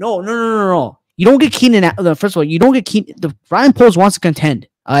 No. You don't get Keenan. First of all, you don't get Keenan. Ryan Poles wants to contend.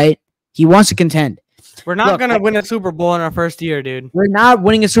 All right, he wants to contend. We're not going to win a Super Bowl in our first year, dude. We're not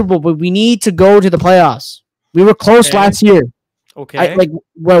winning a Super Bowl, but we need to go to the playoffs. We were close last year. Okay.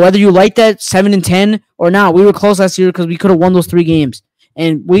 Whether you like that 7-10 or not, we were close last year because we could have won those 3 games.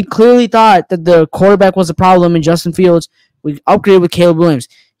 And we clearly thought that the quarterback was a problem in Justin Fields. We upgraded with Caleb Williams.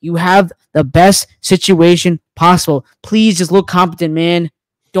 You have the best situation possible. Please just look competent, man.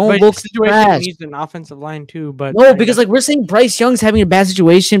 don't But look the situation trash. needs an offensive line too. But No, because like we're saying Bryce Young's having a bad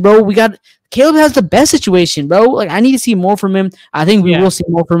situation, bro. We got Caleb has the best situation, bro. Like I need to see more from him. I think we will see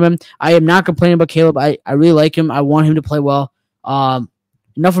more from him. I am not complaining about Caleb. I really like him. I want him to play well.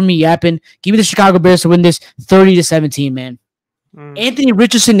 Enough of me yapping. Give me the Chicago Bears to win this 30-17, man. Anthony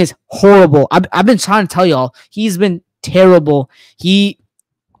Richardson is horrible. I've been trying to tell y'all. He's been terrible. He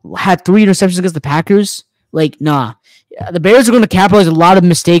had 3 interceptions against the Packers. Like, nah. The Bears are going to capitalize a lot of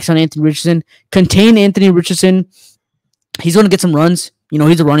mistakes on Anthony Richardson. Contain Anthony Richardson. He's going to get some runs.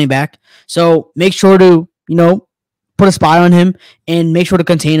 He's a running back. So make sure to, put a spy on him and make sure to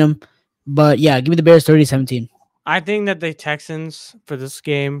contain him. But yeah, give me the Bears 30-17. I think that the Texans for this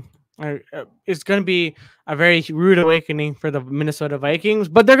game it's going to be a very rude awakening for the Minnesota Vikings,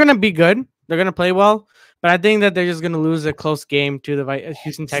 but they're going to be good. They're going to play well, but I think that they're just going to lose a close game to the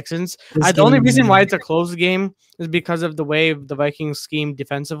Houston Texans. The only reason why it's a close game is because of the way the Vikings scheme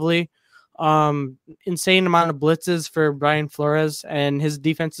defensively. Insane amount of blitzes for Brian Flores and his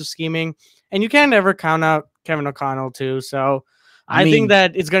defensive scheming, and you can't ever count out Kevin O'Connell too. So I think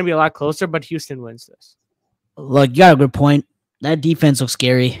that it's going to be a lot closer, but Houston wins this. Look, you got a good point. That defense looks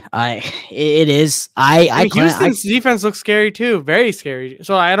scary. It is. Houston's defense looks scary too, very scary.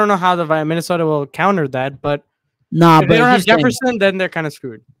 So I don't know how the Minnesota will counter that, but if they don't have Jefferson, then they're kind of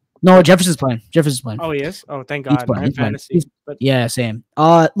screwed. No, Jefferson's playing. Oh, he is. Oh, thank God. He's fantasy. But yeah, same.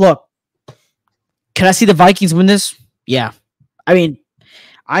 Look, can I see the Vikings win this? Yeah. I mean,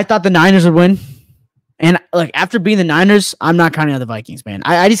 I thought the Niners would win. And like after being the Niners, I'm not counting out the Vikings, man.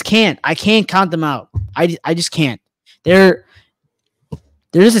 I just can't. I can't count them out. I just can't. They're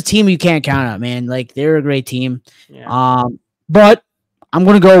just a team you can't count out, man. Like they're a great team. Yeah. But I'm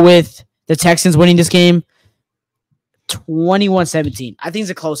gonna go with the Texans winning this game 21-17. I think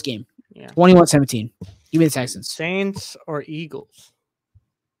it's a close game. Yeah. 21-17. Give me the Texans. Saints or Eagles?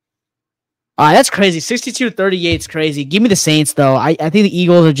 That's crazy. 62-38 is crazy. Give me the Saints though. I think the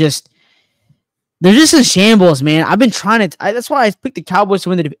Eagles are just they're just in shambles, man. I've been trying to. That's why I picked the Cowboys to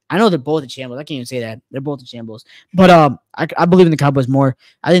win I know they're both in shambles. I can't even say that they're both in shambles. But I believe in the Cowboys more.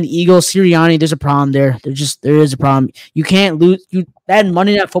 I think the Eagles, Sirianni, there's a problem there. There is a problem. You can't lose. That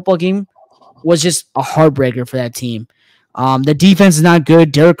Monday Night Football game was just a heartbreaker for that team. The defense is not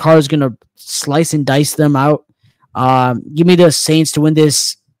good. Derek Carr is gonna slice and dice them out. Give me the Saints to win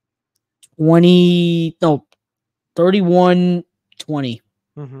this 31-20.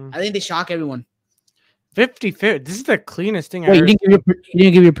 I think they shock everyone. 50-50. This is the cleanest thing. Wait, you didn't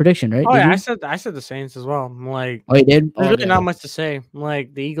give your prediction, right? Oh, yeah, I said the Saints as well. I'm like, oh, you did? There's really not much to say. I'm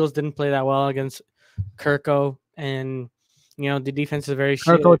like, the Eagles didn't play that well against Kirko, and the defense is very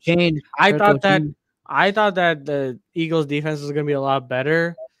shit. Kirko chained. I thought that the Eagles defense was gonna be a lot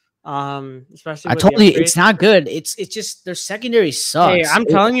better. Especially I told you it's not good. It's just their secondary sucks. Hey, I'm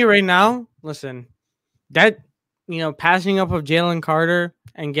telling you right now. Listen, that passing up of Jalen Carter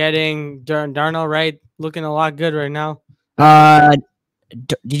and getting Darnell Wright looking a lot good right now.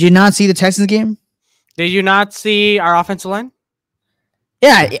 Did you not see the Texans game? Did you not see our offensive line?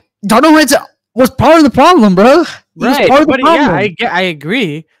 Yeah, Darnell Wright was part of the problem, bro. Right, yeah, I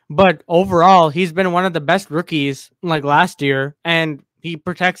agree. But overall, he's been one of the best rookies like last year, and he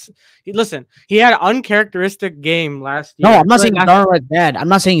protects. Listen, he had an uncharacteristic game last year. No, I'm not saying Darnell Wright's bad. I'm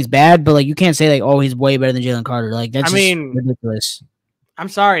not saying he's bad, but like you can't say like, oh, he's way better than Jalen Carter. Like that's ridiculous. I'm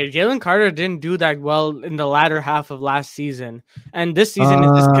sorry, Jalen Carter didn't do that well in the latter half of last season, and this season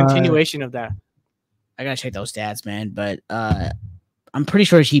is just continuation of that. I gotta check those stats, man, but I'm pretty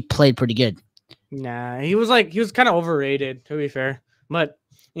sure he played pretty good. Nah, he was kind of overrated, to be fair, but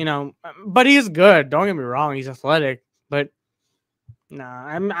but he is good. Don't get me wrong, he's athletic, but nah,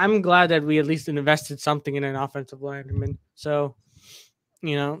 I'm glad that we at least invested something in an offensive lineman. So,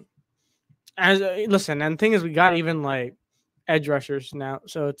 listen, and the thing is, we got even like edge rushers now,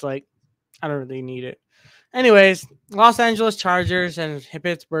 so it's like I don't really need it. Anyways, Los Angeles Chargers and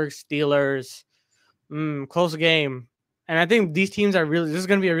Pittsburgh Steelers, close game, and I think these teams are really. This is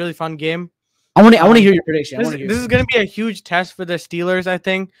going to be a really fun game. I want to hear your prediction. This is going to be a huge test for the Steelers, I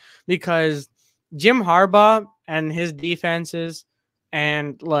think, because Jim Harbaugh and his defenses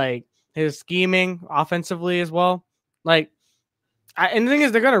and like his scheming offensively as well, and the thing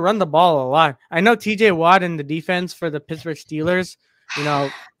is, they're going to run the ball a lot. I know TJ Watt in the defense for the Pittsburgh Steelers,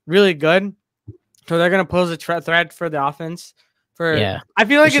 really good. So they're going to pose a threat for the offense. I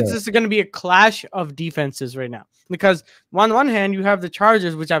feel like it's just going to be a clash of defenses right now. Because on one hand, you have the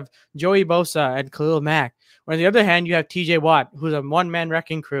Chargers, which have Joey Bosa and Khalil Mack. On the other hand, you have TJ Watt, who's a one-man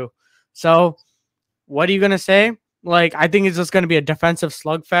wrecking crew. So what are you going to say? Like, I think it's just going to be a defensive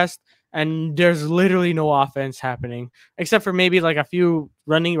slugfest. and there's literally no offense happening except for maybe like a few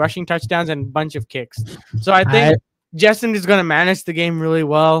rushing touchdowns and a bunch of kicks. So I think Justin is going to manage the game really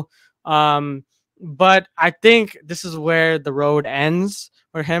well. But I think this is where the road ends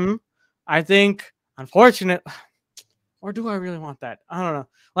for him. I think, unfortunate, or do I really want that? I don't know.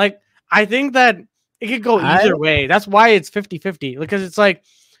 Like, I think that it could go either way. That's why it's 50-50, because it's like,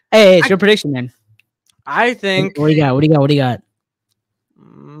 hey, it's your prediction, man. I think. What do you got? What do you got?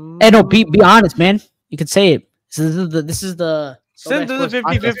 Hey, no, be honest, man. You could say it. This is the since it's a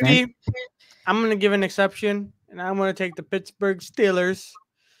 50-50, I'm gonna give an exception, and I'm gonna take the Pittsburgh Steelers,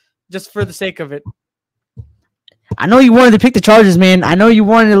 just for the sake of it. I know you wanted to pick the Chargers, man. I know you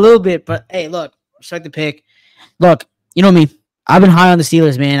wanted a little bit, but hey, look, respect the pick. Look, you know me. I've been high on the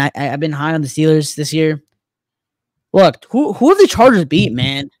Steelers, man. I've been high on the Steelers this year. Look, who have the Chargers beat,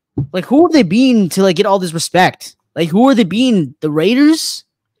 man? Like, who have they beaten to like get all this respect? Like, who are they beating? The Raiders?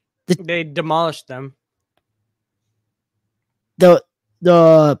 They demolished them. The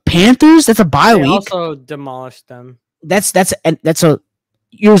Panthers? That's a bye week. They also demolished them. That's a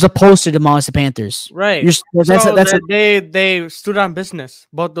you're supposed to demolish the Panthers, right? They stood on business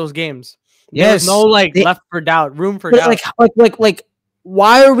both those games. Yes, no left for doubt, room for doubt. Like,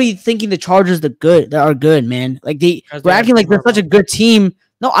 why are we thinking the Chargers are good, man? Like we're acting like they're such a good team.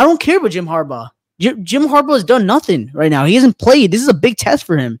 No, I don't care about Jim Harbaugh. Jim Harbaugh has done nothing right now. He hasn't played. This is a big test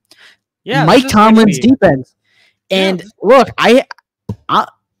for him. Yeah, Mike Tomlin's defense. And look,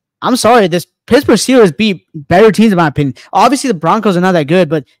 I'm sorry, this Pittsburgh Steelers beat better teams in my opinion. Obviously, the Broncos are not that good,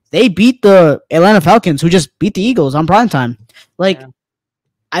 but they beat the Atlanta Falcons, who just beat the Eagles on primetime.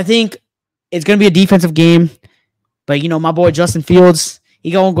 I think it's gonna be a defensive game, but my boy Justin Fields,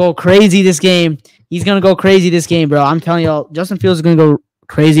 he gonna go crazy this game. He's gonna go crazy this game, bro. I'm telling y'all, Justin Fields is gonna go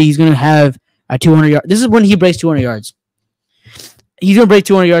crazy. He's gonna have a 200 yard. This is when he breaks 200 yards. He's gonna break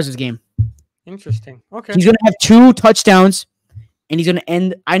 200 yards this game. Interesting. Okay. He's gonna have 2 touchdowns, and he's gonna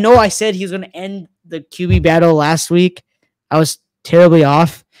end. I know I said he was gonna end the QB battle last week. I was terribly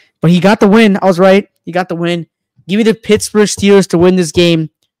off, but he got the win. I was right. He got the win. Give me the Pittsburgh Steelers to win this game,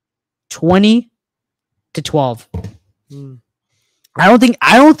 20-12. I don't think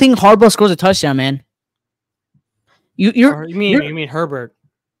Harbaugh scores a touchdown, man. You mean Herbert?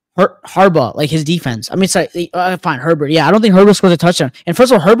 Harbaugh, like his defense. I mean, it's like fine, Herbert. Yeah, I don't think Herbert scores a touchdown. And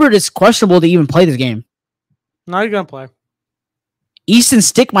first of all, Herbert is questionable to even play this game. No, he's gonna play. Easton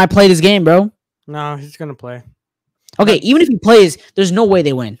Stick might play this game, bro. No, he's gonna play. Okay, even if he plays, there's no way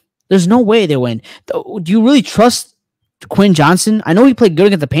they win. There's no way they win. Do you really trust Quinn Johnson? I know he played good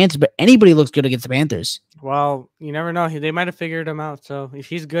against the Panthers, but anybody looks good against the Panthers. Well, you never know. They might have figured him out. So if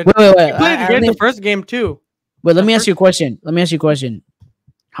he's good, wait. He played great the first game too. Wait, let me ask you a question.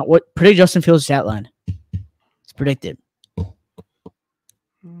 What predict Justin Fields' stat line? It's predicted.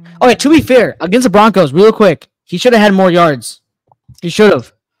 Okay, to be fair, against the Broncos, real quick, he should have had more yards. He should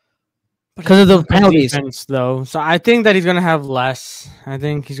have. Because of the penalties. Defense, though. So I think that he's going to have less. I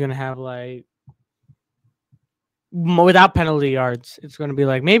think he's going to have without penalty yards, it's going to be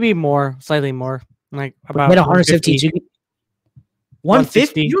maybe more, slightly more. Like about 150.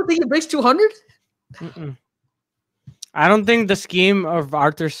 150? You don't think it breaks 200? I don't think the scheme of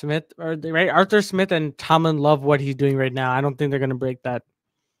Arthur Smith and Tomlin love what he's doing right now. I don't think they're going to break that.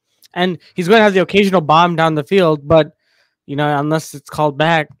 And he's going to have the occasional bomb down the field, but unless it's called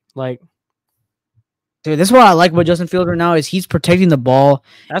back, dude, this is what I like about Justin Fields right now is he's protecting the ball.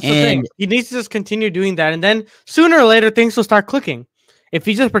 That's the thing. He needs to just continue doing that, and then sooner or later things will start clicking. If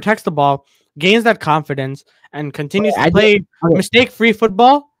he just protects the ball, gains that confidence, and continues to play mistake-free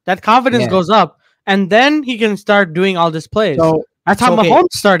football, that confidence goes up. And then he can start doing all these plays. That's how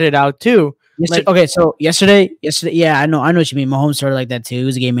Mahomes started out too. Yesterday, yeah, I know what you mean. Mahomes started like that too. He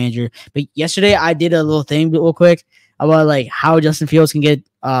was a game manager. But yesterday, I did a little thing real quick about how Justin Fields can get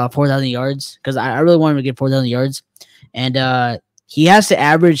 4,000 yards because I really want him to get 4,000 yards, and he has to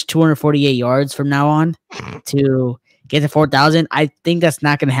average 248 yards from now on to get to 4,000. I think that's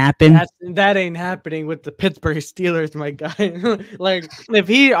not gonna happen. That ain't happening with the Pittsburgh Steelers, my guy. If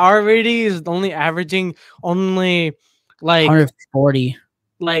he already is only averaging 140.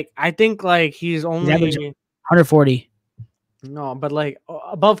 I think he's only 140. No, but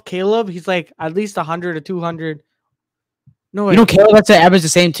above Caleb, he's at least 100 or 200. No, Caleb has to average the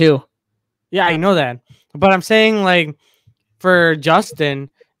same too. Yeah, I know that, but I'm saying for Justin,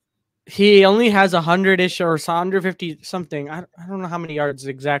 he only has 100-ish or 150 something. I don't know how many yards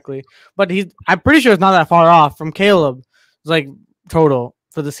exactly, but I'm pretty sure it's not that far off from Caleb. It's total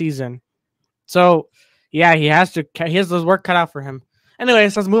for the season. So yeah, he has those work cut out for him.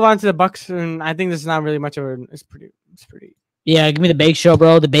 Anyways, let's move on to the Bucks, and I think this is not really much of it's pretty Yeah, give me the Bake Show,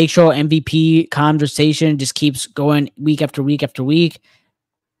 bro. The Bake Show MVP conversation just keeps going week after week after week.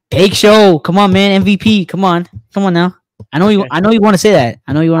 Bake Show, come on, man. MVP, come on now. I know you. Okay. I know you want to say that.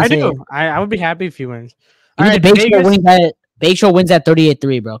 I know you want to say do. it. I would be happy if he wins. Give me the Bake Show wins that. Bake Show wins at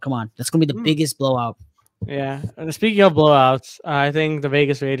 38-3, bro. Come on, that's gonna be the biggest blowout. Yeah. Speaking of blowouts, I think the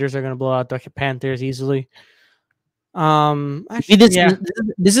Vegas Raiders are gonna blow out the Panthers easily. Actually,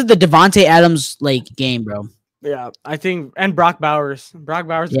 this is the Devontae Adams like game, bro. Yeah, I think, and Brock Bowers. Brock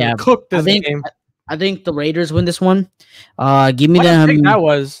Bowers gonna cook this game. I think the Raiders win this one. Give me I think that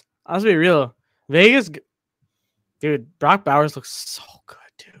was. Let's be real. Vegas, dude. Brock Bowers looks so good,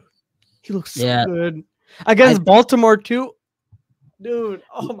 dude. He looks so good against Baltimore too, dude.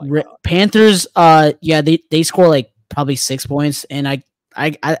 Oh my god. Panthers. They score like probably 6 points, and I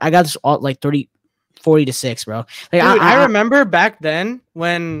got this all like 40-6, bro. Like, dude, I remember back then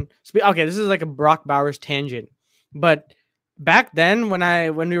when. Okay, this is like a Brock Bowers tangent, but back then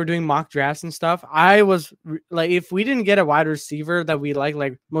when we were doing mock drafts and stuff, I was like, if we didn't get a wide receiver that we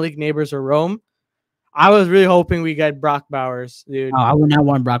like Malik Neighbors or Rome, I was really hoping we get Brock Bowers, dude. Oh, I would not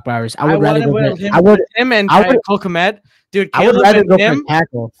want Brock Bowers. I would rather go him and Cole Kmet. Dude, I would rather go for a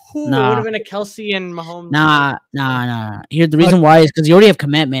tackle. Who would have been a Kelsey and Mahomes? Nah. Here, the reason why is because you already have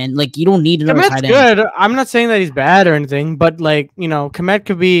Kmet, man. Like, you don't need another tight end. Good. I'm not saying that he's bad or anything, but like, Kmet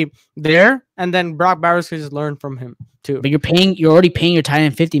could be there, and then Brock Bowers could just learn from him too. But you're already paying your tight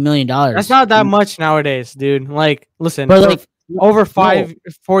end $50 million. That's not that much nowadays, dude. Like, listen, but like over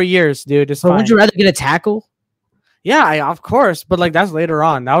 4 years, dude. It's fine. Would you rather get a tackle? Yeah, of course. But like, that's later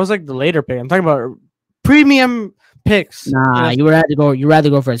on. That was like the later pick. I'm talking about premium picks. Nah, you would rather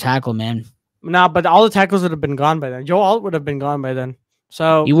go for a tackle, man. Nah, but all the tackles would have been gone by then. Joe Alt would have been gone by then.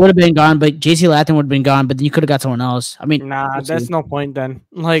 So you would have been gone, but JC Latham would have been gone, but then you could have got someone else. I mean, that's no point then.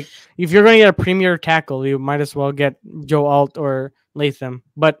 Like, if you're going to get a premier tackle, you might as well get Joe Alt or Latham.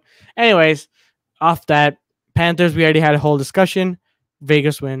 But anyways, off that, Panthers, we already had a whole discussion.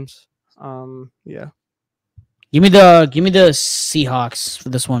 Vegas wins. Yeah. Give me the Seahawks for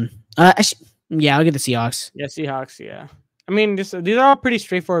this one. Yeah, I'll get the Seahawks. Yeah, Seahawks. Yeah. I mean, these are all pretty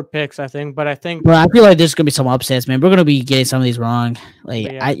straightforward picks, I think. But I think, I feel like there's gonna be some upsets, man. We're gonna be getting some of these wrong. Like,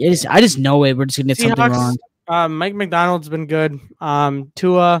 yeah. I just know it. We're just gonna get something wrong. Mike McDonald's been good.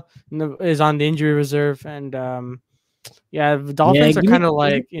 Tua is on the injury reserve, and the Dolphins are kind of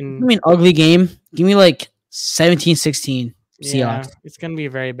like in. Give me an ugly game. Give me like 17-16 Seahawks. Yeah, it's gonna be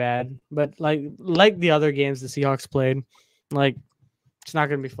very bad. But like the other games the Seahawks played, like. It's not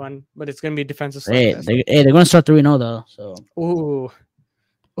going to be fun, but it's going to be defensive. They're going to start 3-0 though. So. Ooh.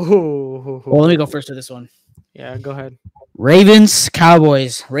 Well, let me go first to this one. Yeah, go ahead. Ravens,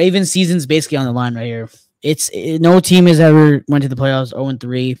 Cowboys. Ravens season's basically on the line right here. No team has ever went to the playoffs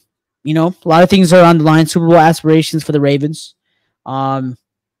 0-3. A lot of things are on the line. Super Bowl aspirations for the Ravens. They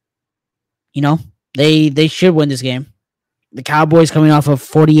should win this game. The Cowboys coming off of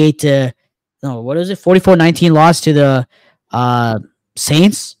 44-19 loss to the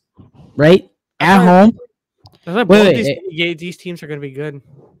Saints, right? At home. These teams are going to be good.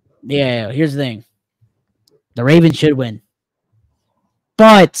 Yeah, here's the thing. The Ravens should win.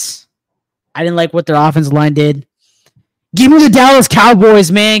 But I didn't like what their offensive line did. Give me the Dallas Cowboys,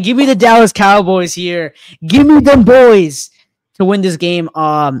 man. Give me the Dallas Cowboys here. Give me them boys to win this game.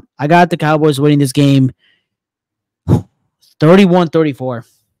 I got the Cowboys winning this game 31-34.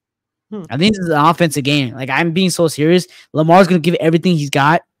 I think this is an offensive game. Like, I'm being so serious. Lamar's going to give everything he's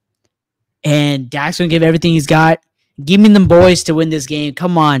got. And Dak's going to give everything he's got. Give me them boys to win this game.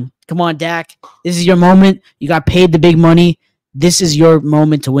 Come on. Come on, Dak. This is your moment. You got paid the big money. This is your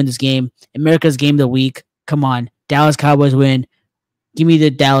moment to win this game. America's game of the week. Come on. Dallas Cowboys win. Give me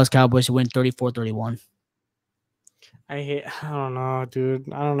the Dallas Cowboys to win 34-31. I don't know, dude.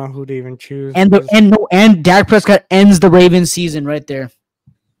 I don't know who to even choose. And Dak Prescott ends the Ravens season right there.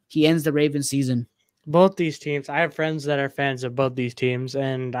 He ends the Ravens season. Both these teams, I have friends that are fans of both these teams,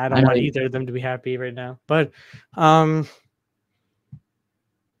 and I don't want either of them to be happy right now. But who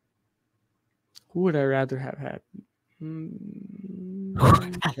would I rather have happy?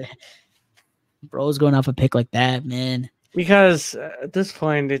 Bro's going off a pick like that, man. Because at this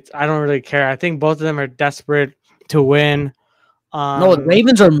point, I don't really care. I think both of them are desperate to win. No, the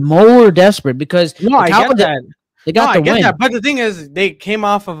Ravens are more desperate because I get that. They got the win. But the thing is, they came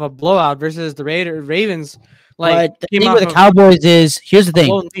off of a blowout versus the Ravens. Like, the thing with the Cowboys is, here's the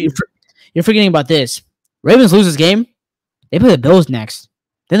thing. You're forgetting about this. Ravens lose this game. They play the Bills next.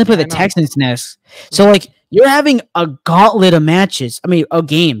 Then they play the Texans next. So, like, you're having a gauntlet of of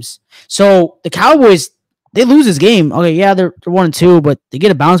games. So, the Cowboys, they lose this game. Okay, yeah, they're 1-2, but they get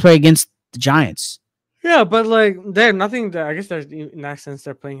a bounce back against the Giants. Yeah, but like they're nothing. I guess there's in that sense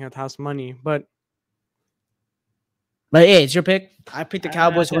they're playing at house money, but hey, it's your pick. I picked the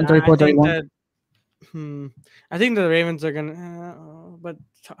Cowboys to win I think 34-31. that I think the Ravens are gonna, but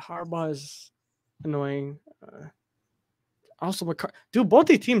Harbaugh is annoying. Also, dude, both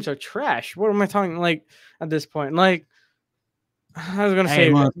these teams are trash. What am I talking like at this point? Like I was gonna Hey,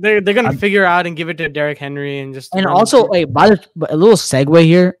 say, look, they're gonna figure out and give it to Derrick Henry and just and run. also, like, a little segue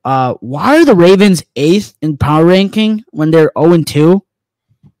here. Why are the Ravens 8th in power ranking when they're 0-2?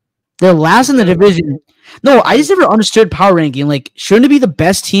 They're last in the division. No, I just never understood power ranking. Like, shouldn't it be the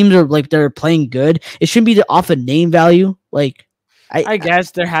best teams or like they're playing good? It shouldn't be off of name value. Like, I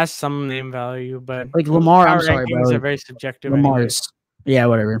guess there has some name value, but like Lamar. power I'm sorry, rankings bro. are very subjective anyway. Lamar's. Yeah,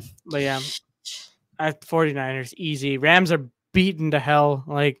 whatever. But yeah, at 49ers, easy. Rams are beaten to hell.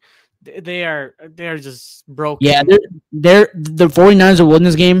 Like they're just broken. Yeah, they're the 49ers will win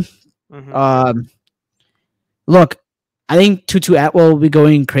this game. Look, I think Tutu Atwell will be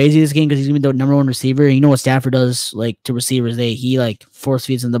going crazy this game because he's gonna be the number one receiver. And you know what Stafford does like to receivers? He like force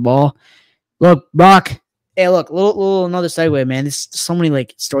feeds them the ball. Look, Brock. Hey, look, little another segue, man. There's so many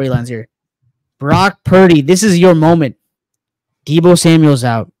like storylines here. Brock Purdy, this is your moment. Deebo Samuel's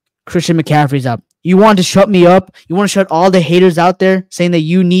out. Christian McCaffrey's out. You want to shut me up? You want to shut all the haters out there saying that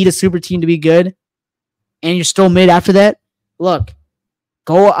you need a super team to be good? And you're still mid after that? Look,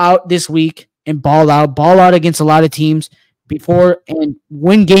 go out this week and ball out against a lot of teams before and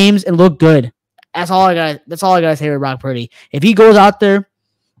win games and look good. That's all I gotta say with Brock Purdy. If he goes out there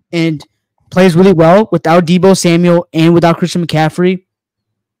and plays really well without Deebo Samuel and without Christian McCaffrey,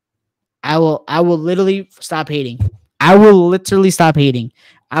 I will literally stop hating. I will literally stop hating.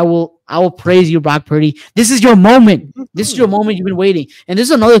 I will praise you, Brock Purdy. This is your moment. This is your moment you've been waiting. And this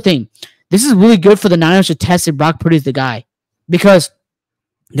is another thing. This is really good for the Niners to test if Brock Purdy is the guy. Because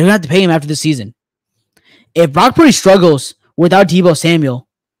they're going to have to pay him after the season. If Brock Purdy struggles without Deebo Samuel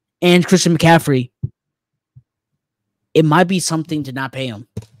and Christian McCaffrey, it might be something to not pay him.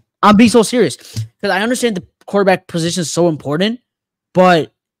 I'm being so serious. Because I understand the quarterback position is so important,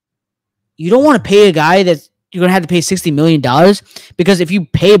 but you don't want to pay a guy that you're going to have to pay $60 million because if you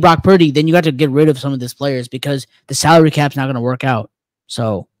pay Brock Purdy, then you got to get rid of some of these players because the salary cap's not going to work out.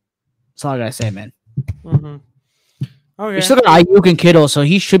 So that's all I got to say, man. Mm-hmm. Okay. We still got Ayuk and Kittle, so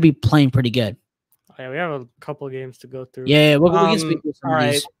he should be playing pretty good. Yeah, we have a couple of games to go through. Yeah, we can speak to some all of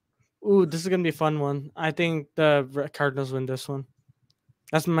right. these. Ooh, this is going to be a fun one. I think the Cardinals win this one.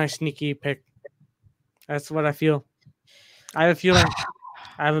 That's my sneaky pick. That's what I feel. I have a feeling.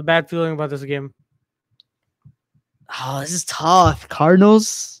 I have a bad feeling about this game. Oh, this is tough.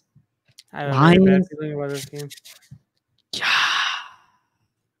 Cardinals. I have a very bad feeling about this game. Yeah.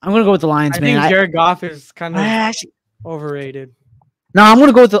 I'm gonna go with the Lions, man. I think Jared Goff is kind of overrated. No, I'm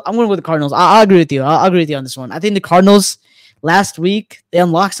gonna go with the Cardinals. I'll agree with you. I'll agree with you on this one. I think the Cardinals last week they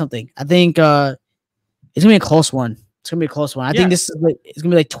unlocked something. I think it's gonna be a close one. It's gonna be a close one. I think this is it's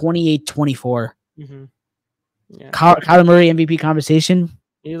gonna be like 28-24. Mm-hmm. Yeah. Kyler Murray MVP conversation.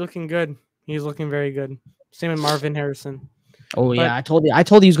 He's looking good. He's looking very good. Same with Marvin Harrison. Oh yeah, I told you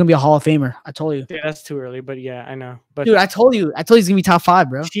he's gonna be a Hall of Famer. I told you. Yeah, that's too early, but yeah, I know. But dude, I told you he's gonna be top 5,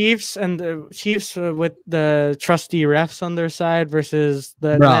 bro. Chiefs with the trusty refs on their side versus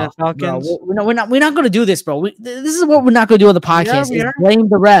the Falcons. Bro, we're not gonna do this, bro. This is what we're not gonna do on the podcast. Yeah, is blame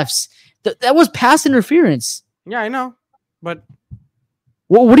the refs. That was pass interference. Yeah, I know, but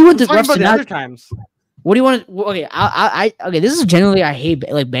what do you want the refs to the other times? What do you want? Okay, okay. This is generally I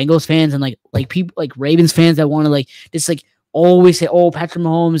hate like Bengals fans and like people like Ravens fans that want to like just like always say, "Oh, Patrick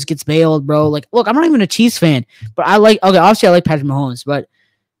Mahomes gets bailed, bro." Like, look, I'm not even a Chiefs fan, but obviously I like Patrick Mahomes, but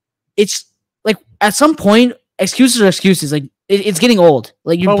it's like at some point excuses are excuses. Like it's getting old.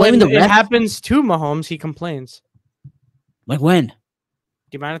 Like you're blaming the refs. It happens to Mahomes, he complains. Like when?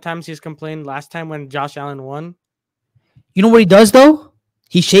 The amount of times he's complained last time when Josh Allen won. You know what he does though?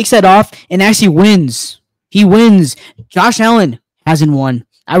 He shakes that off and actually wins. He wins. Josh Allen hasn't won.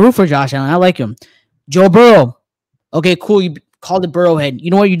 I root for Josh Allen. I like him. Joe Burrow. Okay, cool. You called it Burrowhead.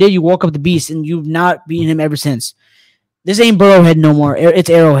 You know what you did? You woke up the beast, and you've not beaten him ever since. This ain't Burrowhead no more. It's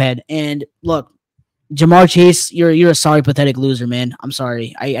Arrowhead. And look, Jamar Chase, you're a sorry, pathetic loser, man. I'm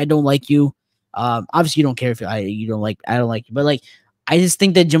sorry. I don't like you. Obviously, you don't care if I don't like you. But like, I just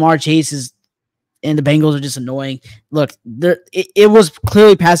think that Jamar Chase is. And the Bengals are just annoying. Look, it was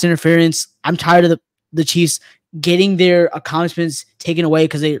clearly pass interference. I'm tired of the Chiefs getting their accomplishments taken away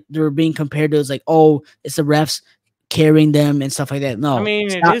because they're being compared to as like, oh, it's the refs carrying them and stuff like that. No, I mean,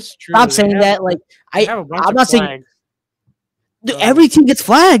 it is true. Stop saying that. Like, I'm not saying every team gets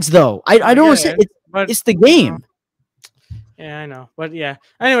flags though. I don't understand. It's the game. Yeah, I know, but yeah.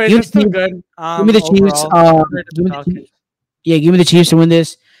 Anyways, Give it's still me, good. give me the Chiefs. Overall, compared to Give the me the Chiefs. Falcons. Yeah, give me the Chiefs to win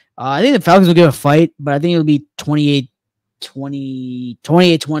this. I think the Falcons will give a fight, but I think it'll be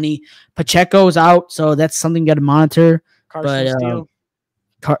 28-20. Pacheco's out, so that's something you got to monitor. Carson Steele.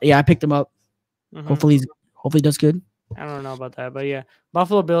 Yeah, I picked him up. Mm-hmm. Hopefully he does good. I don't know about that, but yeah,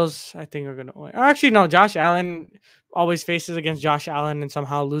 Buffalo Bills, I think are gonna win. Or actually, no, Josh Allen always faces against Josh Allen and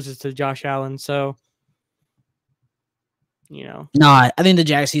somehow loses to Josh Allen. So, No, I think the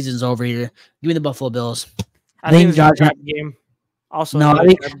Jag season's over here. Give me the Buffalo Bills. I think Josh Allen game. Also, no,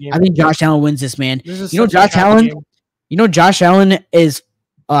 I think Josh Allen wins this, man. Josh Allen. Game. Josh Allen is.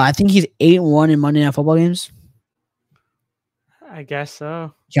 I think he's 8-1 in Monday Night Football games. I guess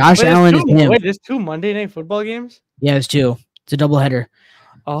so. Josh Allen is him. Wait, there's 2 Monday Night Football games? Yeah, it's 2. It's a doubleheader.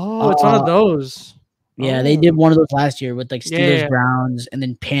 Oh, it's one of those. Yeah, they did one of those last year with like Steelers, Browns, and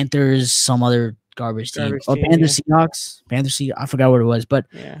then Panthers, some other garbage team. Panthers, Seahawks. Seahawks. I forgot what it was, but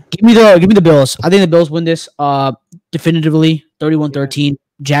give me the Bills. I think the Bills win this definitively, 31-13.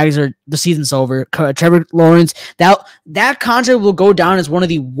 Jags are the season's over. Trevor Lawrence, that contract will go down as one of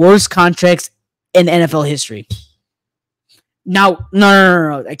the worst contracts in NFL history. Now,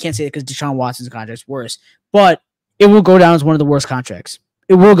 no, I can't say it because Deshaun Watson's contract's worse, but it will go down as one of the worst contracts.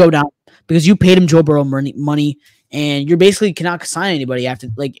 It will go down because you paid him Joe Burrow money, and you basically cannot sign anybody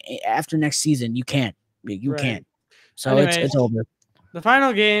after next season. You can't. You can't. So anyways, it's over. The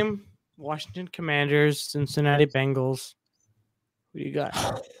final game: Washington Commanders, Cincinnati Bengals. Who you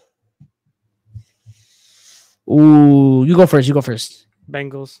got? Ooh, you go first.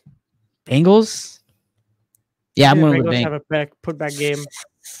 Bengals. Yeah, I'm going to Bengals have a putback game.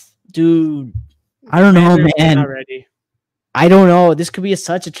 Dude, I don't know, man. Not ready. I don't know. This could be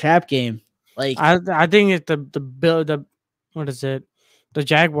such a trap game. Like I think it's the what is it? The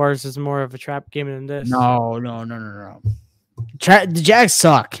Jaguars is more of a trap game than this. No. The Jags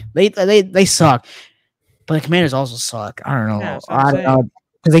suck. They suck. But the Commanders also suck. I don't know. Yeah, I don't know.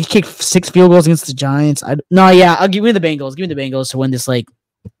 Because they kicked 6 field goals against the Giants. I'll give me the Bengals. Give me the Bengals to win this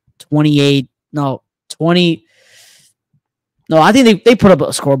 20. No, I think they put up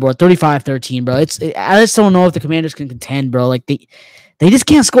a scoreboard 35-13, bro. I just don't know if the Commanders can contend, bro. Like they just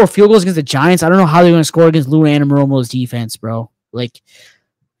can't score field goals against the Giants. I don't know how they're going to score against Lou Anarumo's defense, bro. You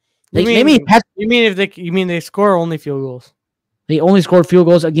mean they score only field goals? They only scored field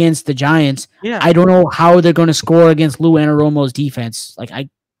goals against the Giants. Yeah. I don't know how they're going to score against Lou Anarumo's defense.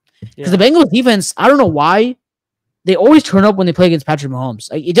 Because the Bengals defense, I don't know why they always turn up when they play against Patrick Mahomes.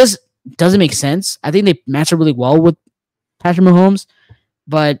 It just doesn't make sense. I think they match up really well with Patrick Mahomes,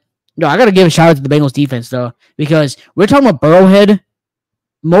 but I got to give a shout out to the Bengals defense though, because we're talking about Burrowhead.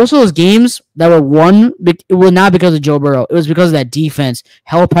 Most of those games that were won, it was not because of Joe Burrow. It was because of that defense.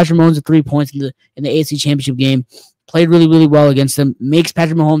 Held Patrick Mahomes to 3 points in the AFC Championship game. Played really, really well against them. Makes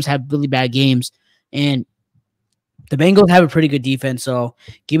Patrick Mahomes have really bad games. And the Bengals have a pretty good defense, so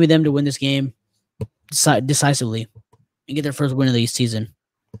give me them to win this game decisively and get their first win of the season.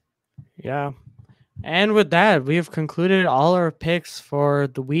 Yeah. And with that, we have concluded all our picks for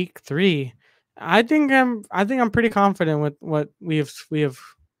the week 3. I think I'm pretty confident with what we have,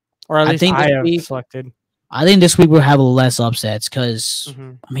 or at least I have selected. I think this week we'll have less upsets because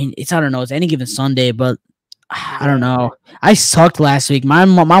I mean I don't know, it's any given Sunday, but I don't know. I sucked last week.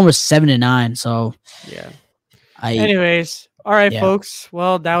 Mine was 7-9, so yeah. Anyways, all right, folks.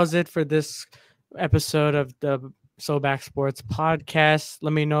 Well, that was it for this episode of the Sobacksports podcast.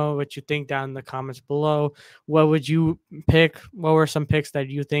 Let me know what you think down in the comments below. What would you pick? What were some picks that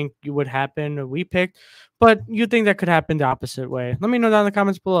you think would happen or we picked, but you think that could happen the opposite way? Let me know down in the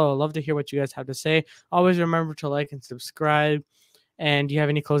comments below. I'd love to hear what you guys have to say. Always remember to like and subscribe. And do you have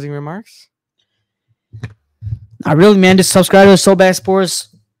any closing remarks? Not really, man. Just subscribe to Sobacksports.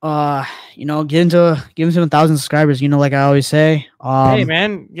 Get into 1,000 subscribers. Like I always say. Hey,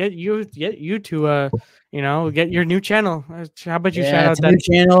 man, get you to get your new channel. How about you shout out that new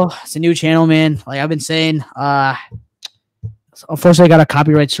channel? It's a new channel, man. Like I've been saying, unfortunately I got a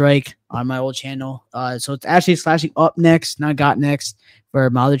copyright strike on my old channel. So it's actually SlashingGotNext, not GotNext for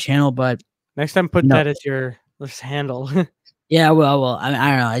my other channel, but next time put that as your handle. Yeah, well, I don't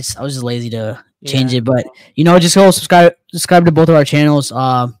know. I was just lazy to change it, but just go subscribe to both of our channels.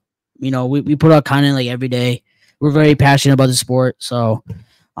 We put out content like every day. We're very passionate about the sport, so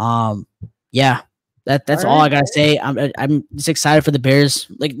yeah. That's all I gotta say. I'm just excited for the Bears.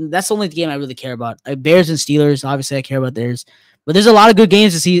 Like that's the only game I really care about. Bears and Steelers. Obviously, I care about theirs. But there's a lot of good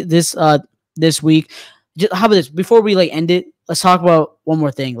games to see this week. How about this? Before we end it, let's talk about one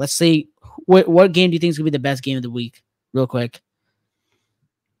more thing. Let's see what game do you think is gonna be the best game of the week, real quick.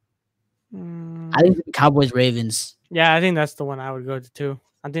 I think the Cowboys Ravens. Yeah, I think that's the one I would go to too.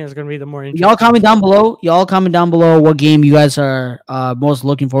 I think it's gonna be the more interesting. Y'all comment down below what game you guys are most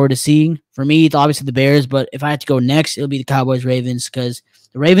looking forward to seeing. For me, it's obviously the Bears, but if I had to go next, it'll be the Cowboys Ravens because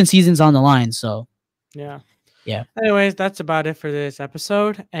the Ravens season's on the line. So yeah. Yeah. Anyways, that's about it for this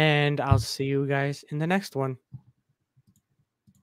episode, and I'll see you guys in the next one.